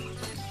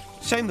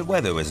 Shame the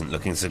weather isn't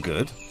looking so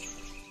good.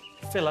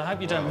 Phil, I hope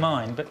you don't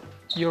mind, but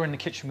you're in the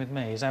kitchen with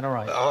me, is that all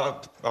right?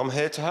 I'm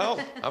here to help,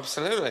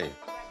 absolutely.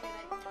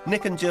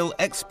 Nick and Jill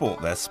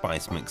export their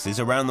spice mixes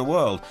around the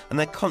world, and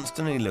they're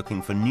constantly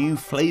looking for new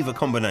flavour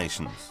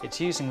combinations. It's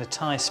using the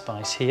Thai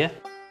spice here.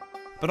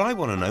 But I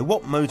want to know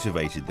what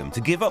motivated them to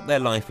give up their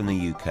life in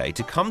the UK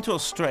to come to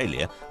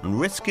Australia and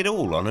risk it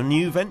all on a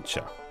new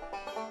venture.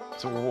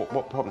 So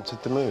what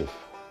prompted the move?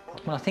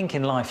 Well, I think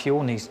in life you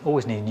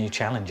always need new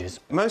challenges.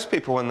 Most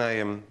people, when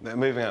they're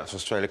moving out to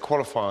Australia,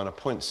 qualify on a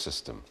points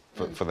system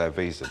for their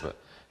visa, but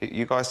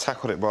you guys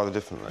tackled it rather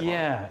differently.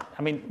 Yeah,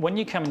 I mean, when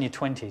you come in your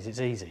 20s,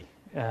 it's easy.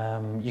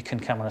 You can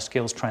come on a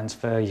skills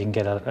transfer, you can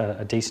get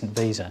a decent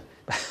visa.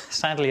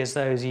 Sadly, as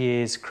those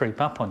years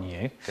creep up on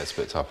you... It gets a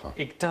bit tougher.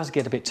 It does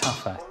get a bit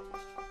tougher.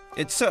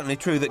 It's certainly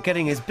true that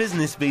getting his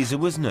business visa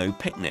was no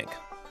picnic.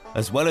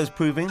 As well as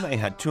proving they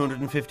had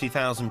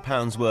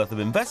 £250,000 worth of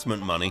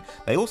investment money,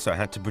 they also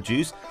had to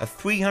produce a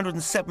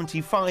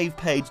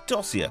 375-page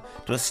dossier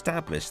to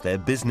establish their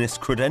business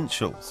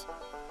credentials.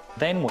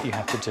 Then what you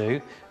have to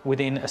do,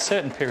 within a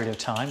certain period of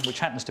time, which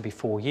happens to be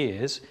 4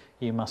 years,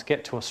 you must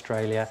get to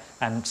Australia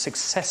and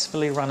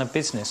successfully run a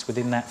business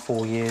within that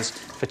 4 years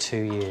for 2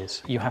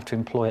 years. You have to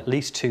employ at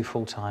least 2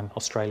 full-time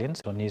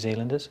Australians or New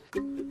Zealanders.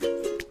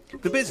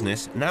 The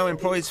business now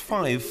employs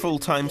 5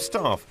 full-time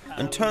staff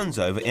and turns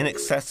over in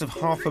excess of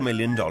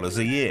 $500,000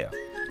 a year.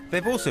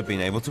 They've also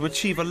been able to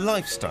achieve a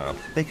lifestyle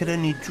they could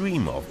only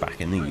dream of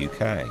back in the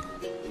UK.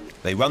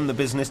 They run the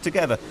business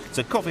together,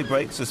 so coffee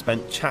breaks are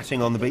spent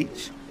chatting on the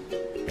beach.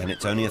 Then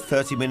it's only a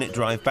 30-minute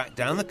drive back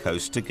down the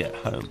coast to get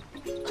home.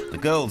 The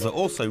girls are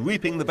also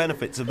reaping the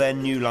benefits of their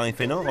new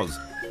life in Oz.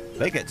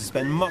 They get to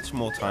spend much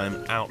more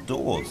time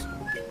outdoors.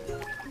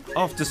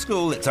 After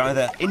school, it's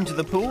either into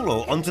the pool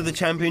or onto the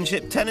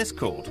championship tennis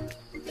court.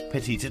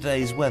 Pity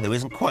today's weather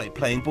isn't quite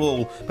playing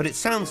ball, but it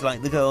sounds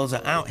like the girls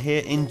are out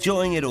here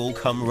enjoying it all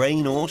come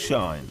rain or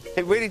shine.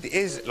 It really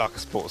is like a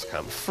sports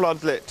camp.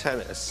 Floodlit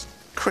tennis,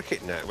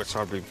 cricket net, which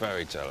I'd be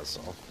very jealous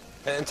of.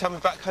 And tell me,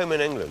 back home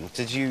in England,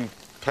 did you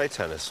play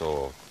tennis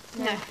or...?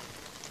 No,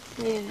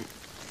 we didn't.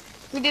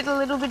 We did a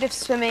little bit of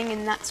swimming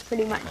and that's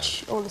pretty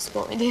much all the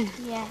sport we did.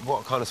 Yeah.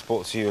 What kind of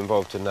sports are you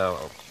involved in now?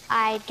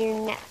 I do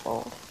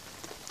netball.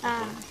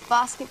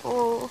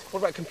 Basketball.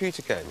 What about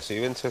computer games? Are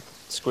you into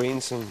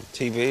screens and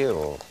TV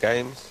or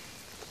games?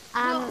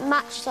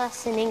 Much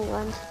less in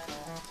England.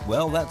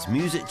 Well, that's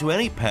music to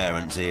any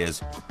parent's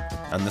ears.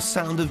 And the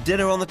sound of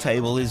dinner on the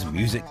table is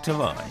music to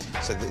mine.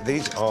 So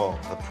these are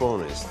the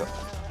prawnies that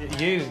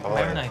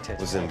marinated.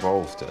 I was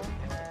involved in.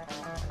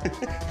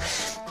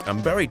 And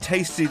very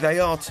tasty they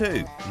are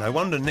too. No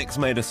wonder Nick's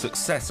made a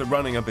success of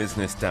running a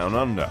business down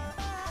under.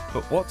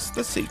 But what's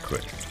the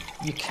secret?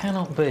 You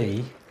cannot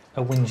be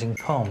a whinging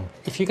Tom.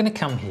 If you're going to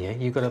come here,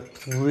 you've got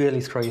to really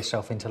throw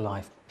yourself into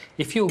life.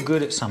 If you're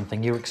good at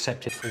something, you're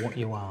accepted for what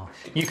you are.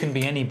 You can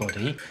be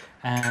anybody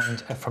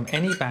and from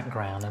any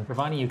background, and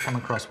providing you come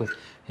across with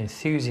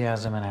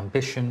enthusiasm and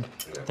ambition,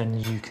 then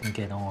you can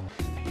get on.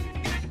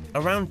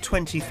 Around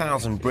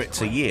 20,000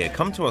 Brits a year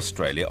come to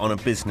Australia on a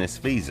business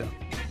visa.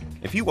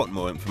 If you want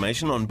more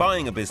information on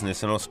buying a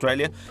business in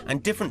Australia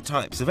and different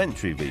types of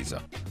entry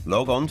visa,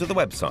 log on to the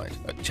website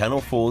at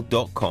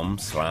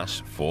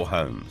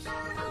channel4.com/4homes.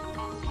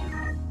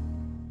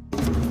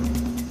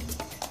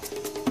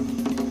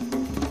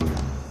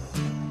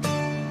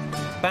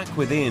 Back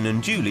with Ian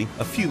and Julie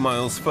a few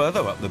miles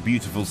further up the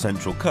beautiful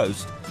Central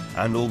Coast,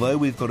 and although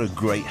we've got a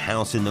great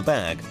house in the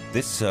bag,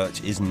 this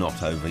search is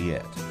not over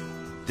yet.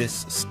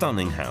 This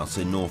stunning house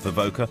in North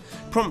Avoca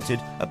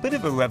prompted a bit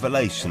of a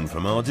revelation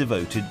from our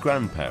devoted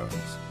grandparents.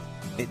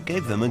 It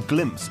gave them a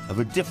glimpse of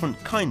a different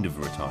kind of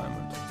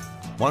retirement,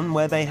 one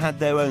where they had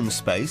their own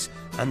space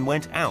and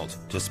went out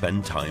to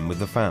spend time with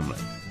the family.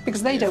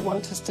 Because they don't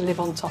want us to live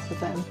on top of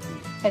them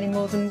any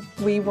more than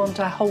we want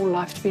our whole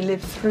life to be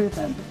lived through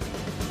them.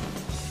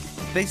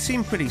 They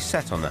seem pretty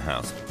set on the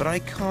house, but I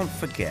can't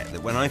forget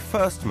that when I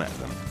first met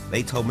them,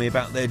 they told me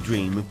about their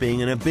dream of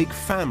being in a big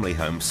family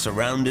home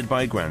surrounded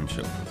by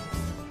grandchildren.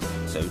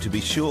 So to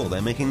be sure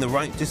they're making the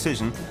right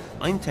decision,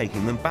 I'm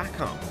taking them back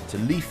up to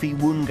leafy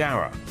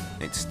Woongarra.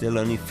 It's still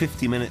only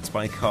 50 minutes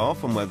by car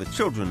from where the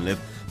children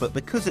live, but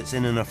because it's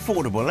in an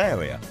affordable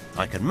area,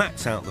 I can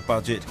max out the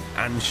budget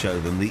and show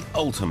them the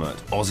ultimate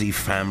Aussie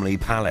family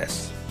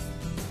palace.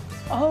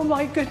 Oh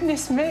my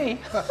goodness me!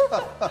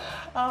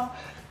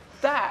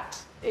 That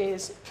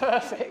is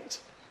perfect.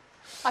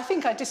 I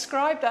think I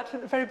described that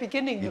at the very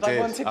beginning. You that did. I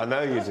wanted. I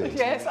know you did.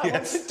 Yes, I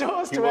wanted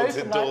doors to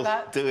open like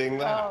that. Doing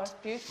that. Oh, it's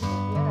beautiful.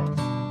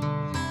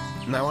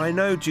 Yes. Now, I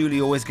know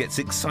Julie always gets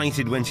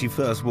excited when she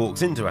first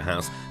walks into a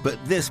house, but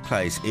this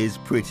place is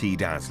pretty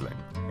dazzling.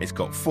 It's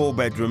got 4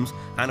 bedrooms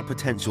and a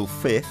potential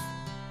 5th,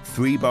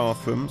 3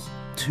 bathrooms,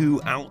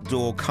 2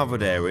 outdoor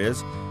covered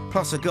areas,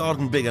 plus a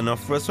garden big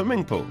enough for a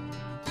swimming pool.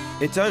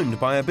 It's owned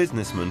by a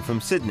businessman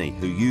from Sydney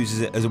who uses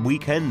it as a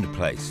weekend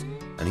place,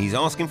 and he's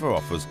asking for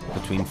offers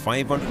between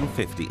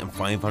 $550,000 and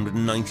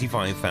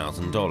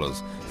 $595,000,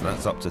 so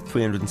that's up to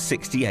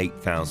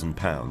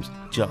 £368,000,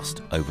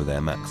 just over their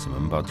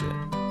maximum budget.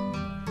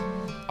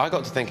 I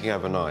got to thinking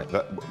overnight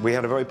that we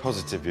had a very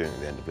positive viewing at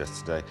the end of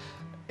yesterday.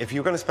 If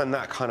you were going to spend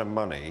that kind of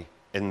money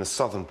in the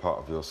southern part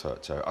of your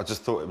search area, I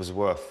just thought it was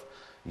worth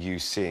you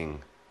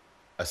seeing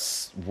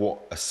what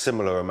a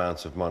similar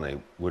amount of money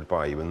would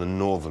buy you in the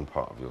northern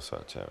part of your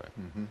search area.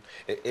 Mm-hmm.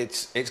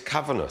 It's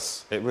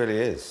cavernous, it really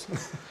is.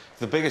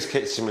 The biggest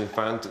kitchen we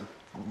found,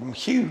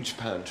 huge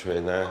pantry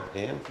in there,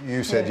 Ian.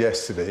 You said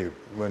yesterday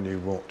when you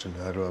walked into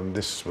that room,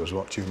 this was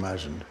what you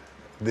imagined.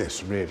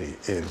 This really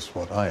is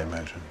what I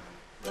imagined.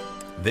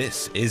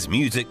 This is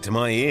music to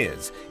my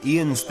ears.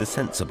 Ian's the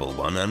sensible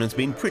one and has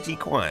been pretty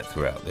quiet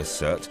throughout this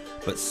search,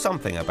 but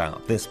something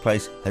about this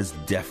place has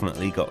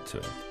definitely got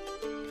to him.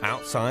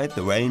 Outside,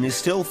 the rain is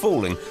still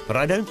falling, but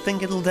I don't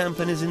think it'll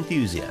dampen his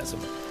enthusiasm.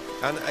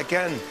 And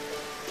again,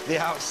 the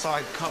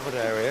outside covered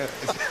area,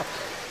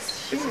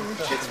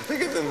 it's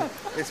bigger than a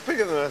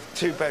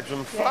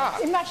 2-bedroom flat.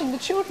 Yeah. Imagine the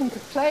children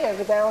could play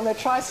over there on their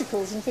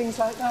tricycles and things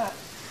like that.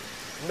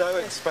 No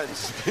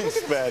expense has been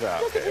spared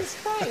out Look here. at his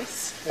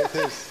face. It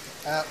is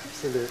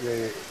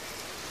absolutely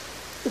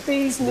the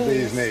bee's knees. The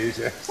bee's knees,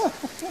 yes.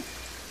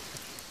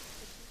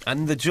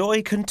 And the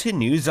joy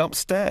continues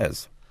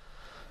upstairs.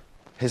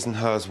 His and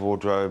hers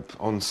wardrobe,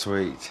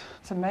 ensuite.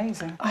 It's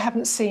amazing. I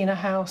haven't seen a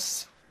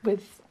house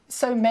with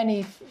so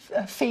many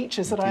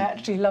features that I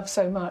actually love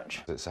so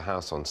much. It's a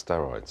house on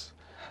steroids.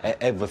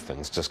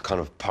 Everything's just kind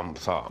of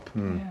pumped up.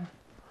 Yeah.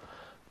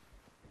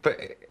 But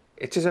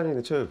it is only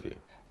the 2 of you.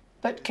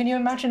 But can you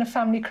imagine a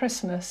family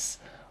Christmas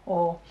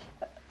or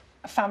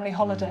a family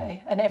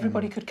holiday and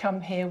everybody could come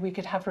here, we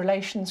could have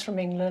relations from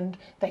England,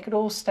 they could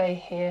all stay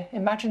here.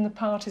 Imagine the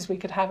parties we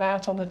could have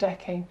out on the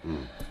decking.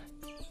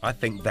 I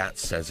think that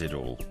says it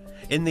all.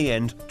 In the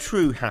end,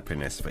 true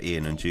happiness for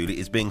Ian and Julie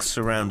is being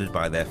surrounded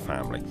by their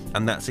family,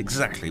 and that's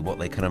exactly what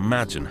they can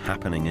imagine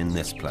happening in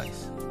this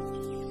place.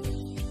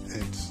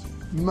 It's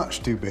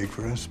much too big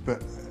for us,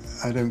 but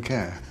I don't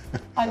care.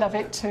 I love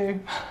it too.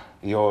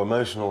 Your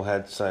emotional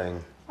head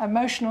saying...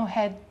 Emotional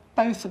head,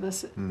 both of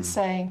us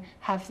saying,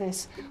 have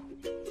this.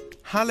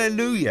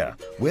 Hallelujah!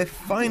 We're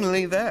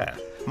finally there.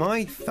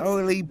 My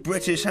thoroughly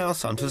British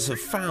house hunters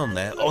have found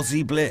their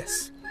Aussie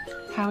bliss.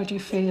 How would you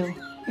feel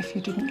if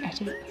you didn't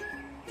get it?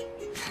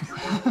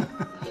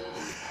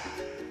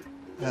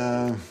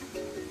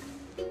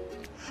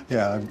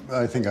 Yeah,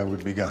 I think I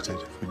would be gutted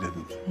if we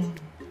didn't.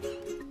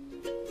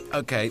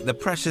 OK, the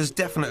pressure's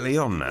definitely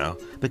on now,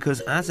 because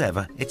as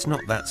ever, it's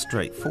not that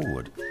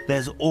straightforward.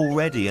 There's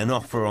already an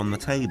offer on the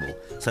table,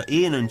 so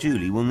Ian and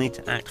Julie will need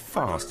to act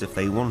fast if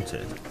they want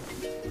it.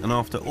 And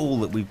after all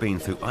that we've been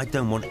through, I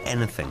don't want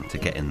anything to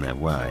get in their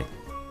way.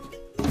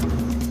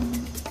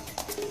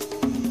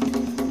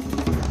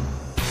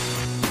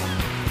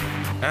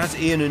 As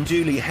Ian and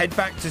Julie head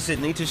back to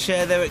Sydney to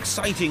share their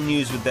exciting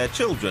news with their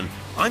children,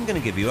 I'm going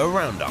to give you a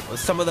roundup of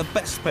some of the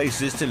best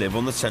places to live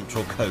on the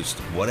Central Coast,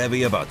 whatever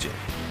your budget.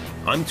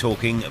 I'm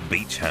talking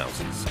beach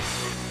houses.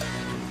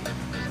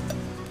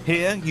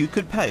 Here, you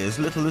could pay as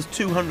little as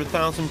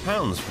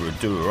 £200,000 for a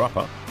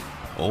doer-upper,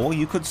 or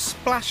you could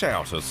splash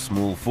out a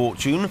small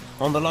fortune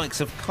on the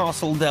likes of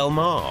Castle Del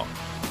Mar.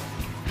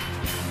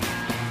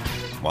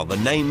 While the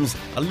name's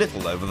a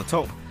little over the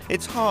top,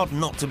 it's hard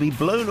not to be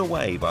blown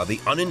away by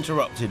the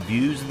uninterrupted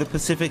views of the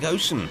Pacific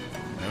Ocean.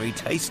 Very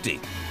tasty.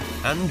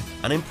 And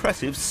an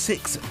impressive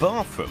 6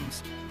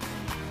 bathrooms.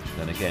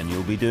 Then again,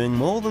 you'll be doing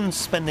more than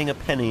spending a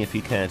penny if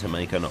you care to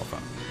make an offer.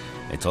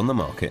 It's on the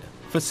market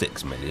for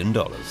 $6 million.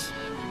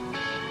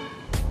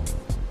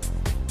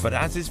 But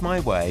as is my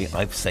way,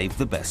 I've saved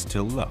the best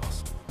till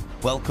last.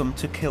 Welcome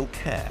to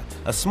Kilcare,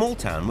 a small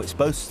town which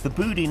boasts the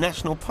Boody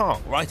National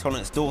Park right on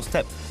its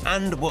doorstep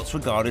and what's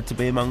regarded to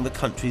be among the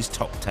country's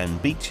top 10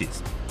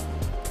 beaches.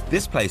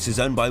 This place is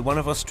owned by one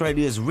of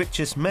Australia's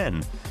richest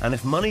men, and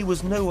if money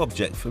was no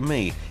object for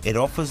me, it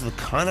offers the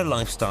kind of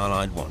lifestyle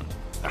I'd want.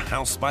 A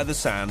house by the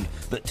sand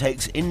that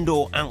takes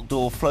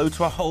indoor-outdoor flow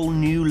to a whole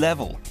new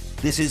level.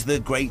 This is the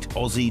great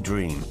Aussie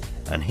dream,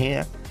 and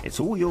here it's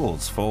all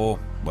yours for,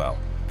 well,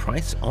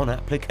 price on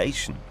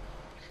application.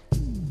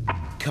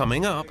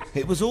 Coming up,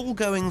 it was all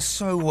going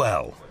so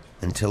well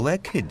until their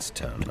kids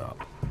turned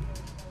up.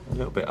 A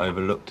little bit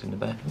overlooked in the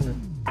back, isn't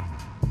it?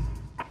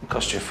 It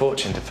cost you a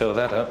fortune to fill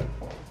that up.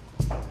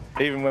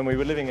 Even when we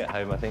were living at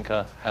home, I think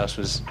our house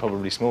was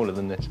probably smaller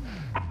than this.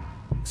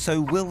 So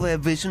will their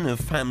vision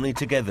of family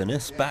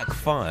togetherness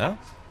backfire?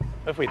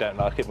 If we don't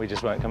like it, we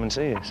just won't come and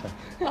see you, so...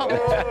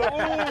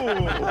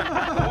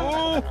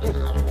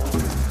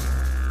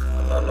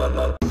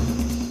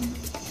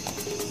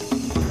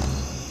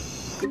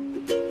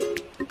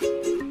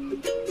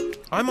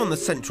 I'm on the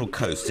Central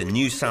Coast in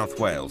New South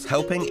Wales,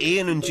 helping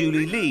Ian and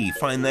Julie Lee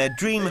find their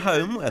dream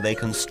home where they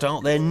can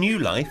start their new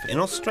life in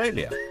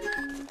Australia.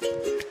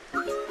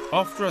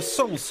 After a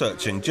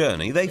soul-searching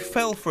journey, they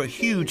fell for a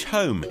huge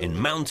home in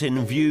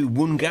Mountain View,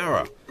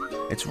 Woongarra.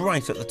 It's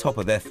right at the top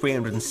of their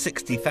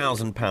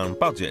 £360,000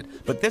 budget,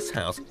 but this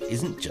house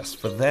isn't just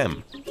for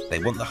them. They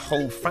want the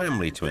whole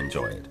family to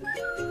enjoy it.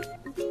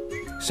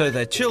 So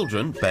their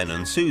children, Ben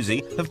and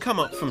Susie, have come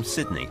up from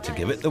Sydney to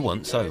give it the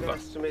once-over.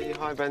 Nice to meet you.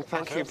 Hi, Ben.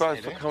 Thank you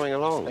both for coming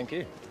along. Thank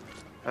you.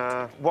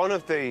 One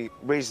of the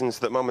reasons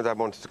that Mum and Dad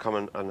wanted to come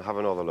and have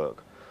another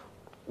look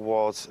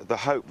was the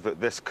hope that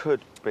this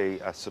could be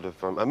a sort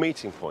of a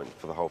meeting point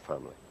for the whole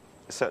family.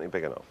 It's certainly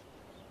big enough.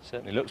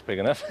 Certainly looks big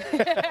enough.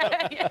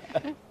 Yeah.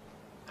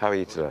 How are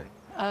you today?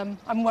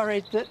 I'm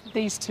worried that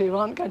these two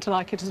aren't going to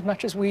like it as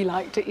much as we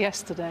liked it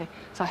yesterday,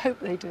 so I hope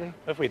they do.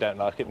 If we don't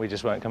like it, we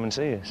just won't come and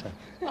see you, so...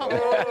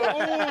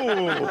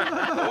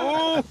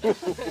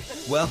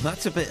 Well,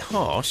 that's a bit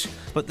harsh,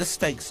 but the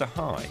stakes are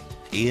high.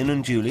 Ian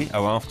and Julie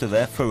are after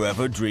their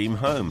forever dream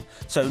home,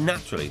 so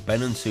naturally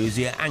Ben and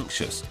Susie are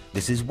anxious.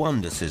 This is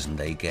one decision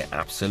they get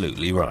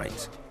absolutely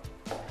right.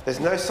 There's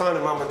no sign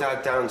of Mum and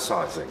Dad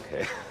downsizing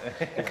here.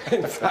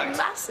 In fact,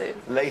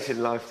 Massive. late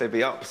in life they'd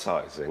be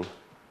upsizing.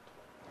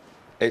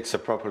 It's a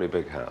properly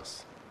big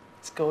house.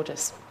 It's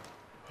gorgeous.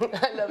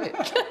 I love it.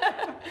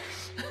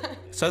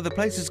 So the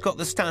place has got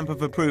the stamp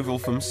of approval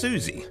from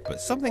Susie,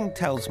 but something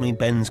tells me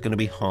Ben's going to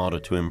be harder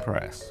to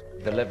impress.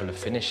 The level of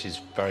finish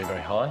is very,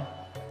 very high.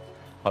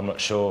 I'm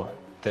not sure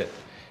that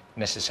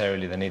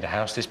necessarily they need a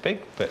house this big,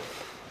 but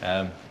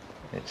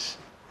it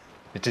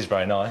is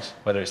very nice.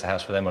 Whether it's the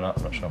house for them or not,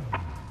 I'm not sure.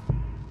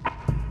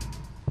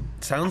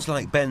 Sounds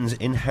like Ben's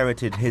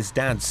inherited his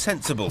dad's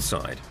sensible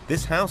side.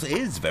 This house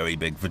is very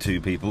big for two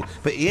people,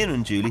 but Ian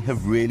and Julie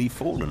have really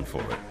fallen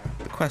for it.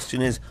 The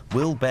question is,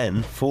 will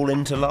Ben fall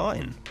into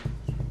line?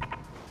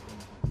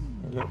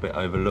 A little bit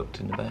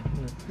overlooked in the back,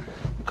 isn't it?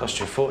 It cost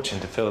you a fortune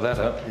to fill that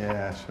up.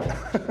 Yeah,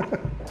 sure.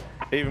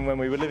 Even when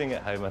we were living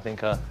at home, I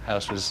think our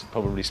house was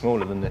probably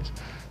smaller than this.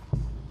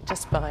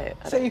 Just buy it.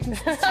 So you can...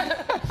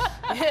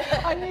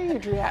 I knew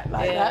you'd react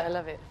like that. Yeah, I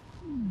love it.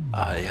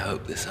 I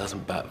hope this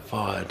hasn't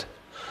backfired.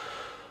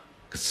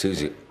 Because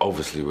Susie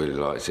obviously really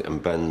likes it,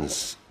 and Ben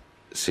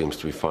seems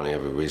to be finding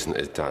every reason that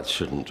his dad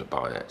shouldn't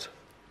buy it.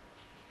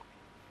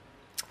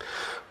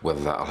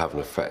 Whether that'll have an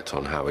effect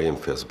on how Ian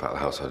feels about the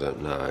house, I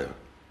don't know.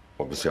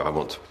 Obviously, I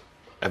want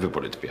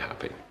everybody to be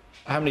happy.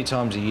 How many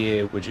times a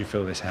year would you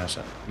fill this house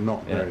up?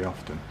 Not very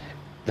often.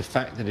 The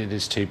fact that it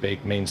is too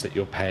big means that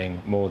you're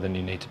paying more than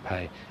you need to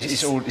pay.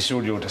 It's all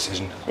your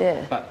decision.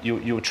 Yeah. But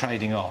you're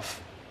trading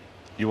off.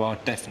 You are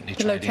definitely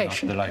The trading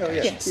location. off the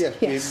location.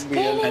 Yes. We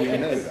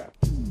know that.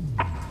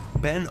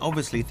 Ben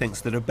obviously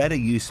thinks that a better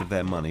use of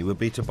their money would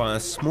be to buy a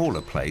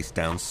smaller place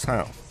down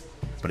south.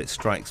 But it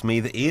strikes me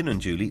that Ian and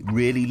Julie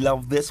really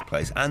love this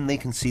place and they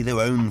can see their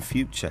own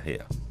future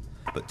here.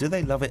 But do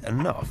they love it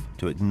enough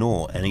to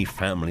ignore any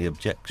family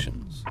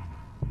objections?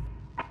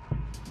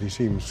 He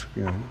seems,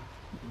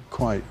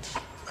 quite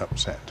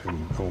upset,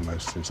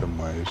 almost in some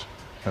ways,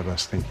 of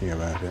us thinking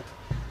about it.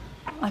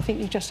 I think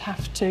you just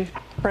have to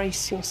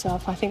brace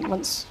yourself. I think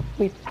once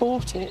we've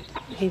bought it,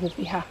 he would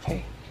be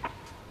happy.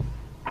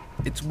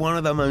 It's one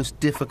of the most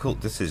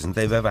difficult decisions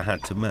they've ever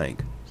had to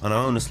make, and I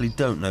honestly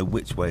don't know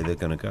which way they're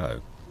going to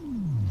go.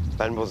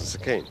 Ben wasn't so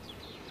keen.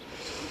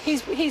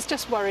 He's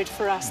just worried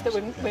for us that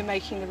we're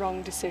making the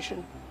wrong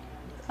decision.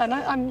 And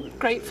I'm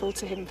grateful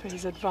to him for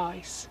his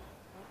advice.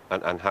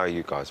 And how are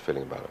you guys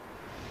feeling about it?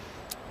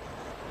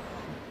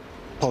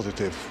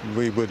 Positive.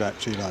 We would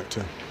actually like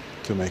to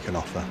make an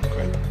offer.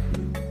 Great.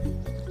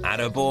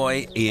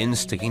 Attaboy, Ian's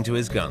sticking to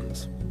his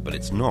guns. But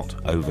it's not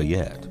over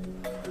yet.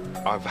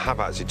 I have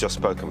actually just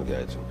spoken with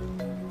the agent.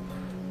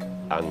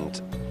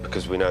 And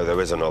because we know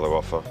there is another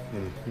offer,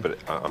 but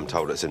I'm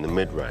told it's in the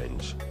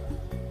mid-range,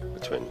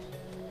 between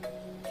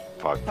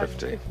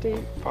 550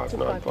 and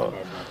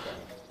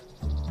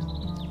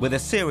 595. With a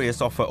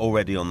serious offer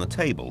already on the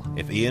table,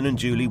 if Ian and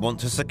Julie want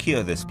to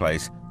secure this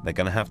place, they're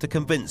going to have to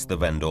convince the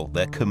vendor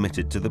they're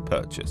committed to the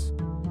purchase.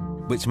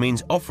 Which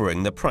means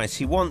offering the price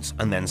he wants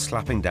and then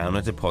slapping down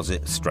a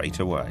deposit straight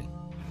away.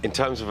 In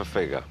terms of a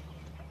figure,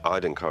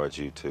 I'd encourage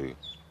you to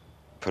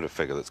put a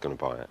figure that's going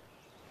to buy it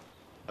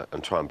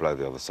and try and blow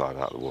the other side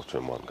out of the water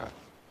in one go.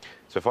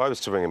 So if I was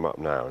to ring him up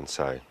now and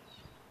say,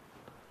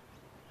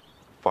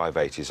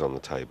 580's on the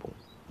table,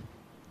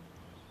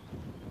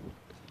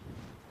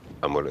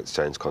 and we'll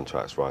exchange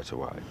contracts right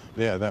away.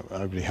 Yeah,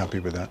 I'd be happy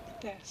with that.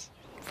 Yes.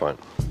 Fine.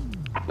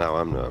 Now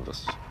I'm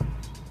nervous.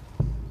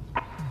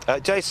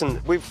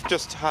 Jason, we've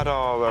just had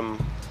our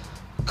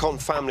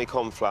family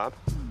conflab.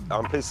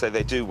 I'm pleased to say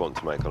they do want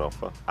to make an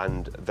offer,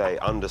 and they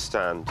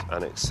understand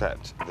and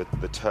accept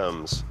the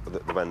terms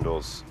that the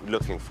vendor's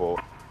looking for.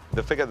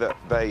 The figure that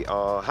they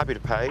are happy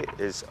to pay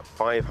is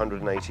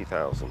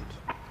 $580,000.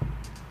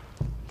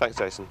 Thanks,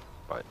 Jason.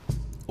 Bye.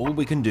 All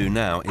we can do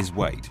now is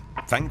wait.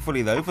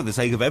 Thankfully, though, for the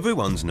sake of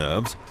everyone's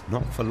nerves,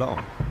 not for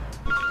long.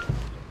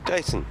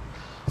 Jason,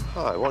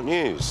 hi, what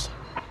news?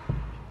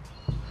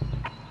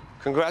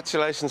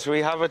 Congratulations, we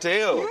have a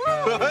deal.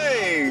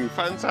 Hey,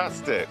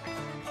 fantastic.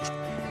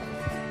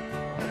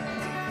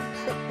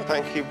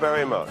 Thank you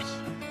very much.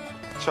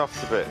 Chuffed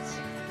to bits.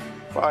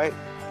 Bye.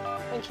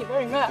 Thank you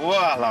very much.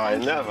 Well, I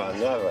never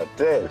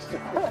did.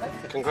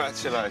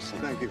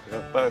 Congratulations. Thank you,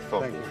 Phil. Both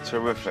of you.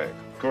 Terrific.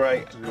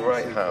 Great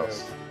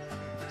house.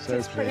 So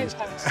It's a brilliant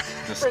pleased.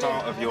 house. The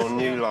start of your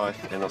new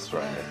life in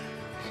Australia.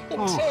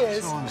 In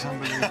tears.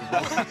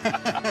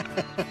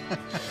 Unbelievable.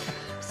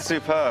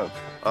 Superb.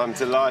 I'm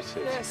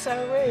delighted. Yeah, so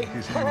are we. Thank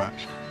you so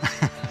much.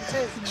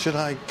 Should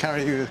I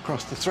carry you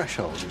across the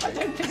threshold? I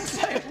don't think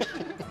so.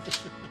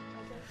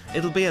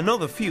 It'll be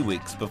another few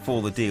weeks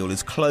before the deal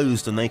is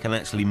closed and they can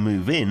actually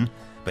move in,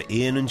 but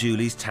Ian and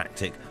Julie's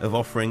tactic of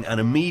offering an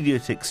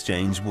immediate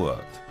exchange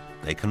worked.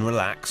 They can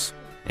relax.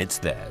 It's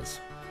theirs.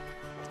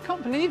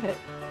 Can't believe it.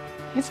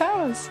 It's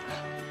ours.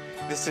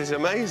 This is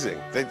amazing.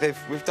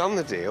 We've done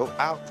the deal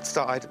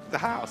outside the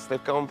house.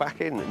 They've gone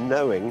back in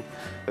knowing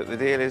that the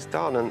deal is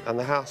done and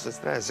the house is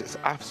theirs. It's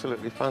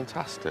absolutely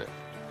fantastic.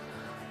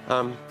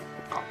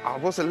 I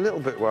was a little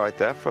bit worried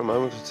there for a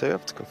moment or two, I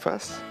have to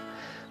confess.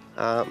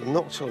 I'm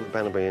not sure that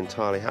Ben will be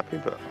entirely happy,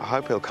 but I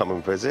hope he'll come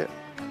and visit.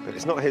 But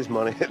it's not his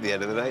money at the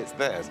end of the day, it's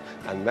theirs.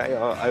 And they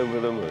are over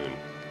the moon.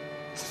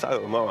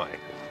 So am I.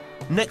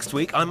 Next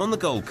week, I'm on the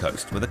Gold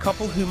Coast with a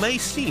couple who may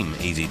seem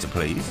easy to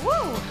please.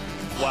 Whoa!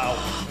 Wow.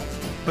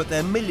 But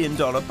their $1 million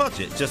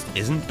budget just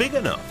isn't big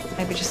enough.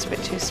 Maybe just a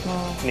bit too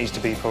small. Needs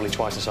to be probably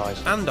twice the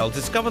size. And I'll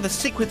discover the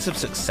secrets of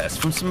success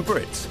from some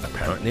Brits.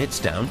 Apparently it's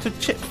down to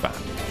chip fat.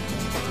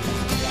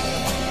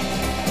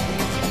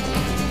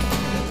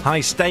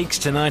 High stakes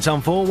tonight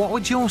on 4. What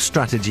would your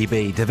strategy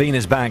be?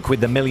 Davina's back with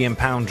the £1 million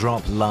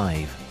drop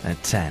live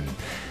at 10.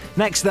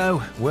 Next,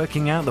 though,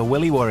 working out the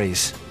willy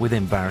worries with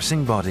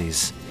embarrassing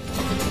bodies.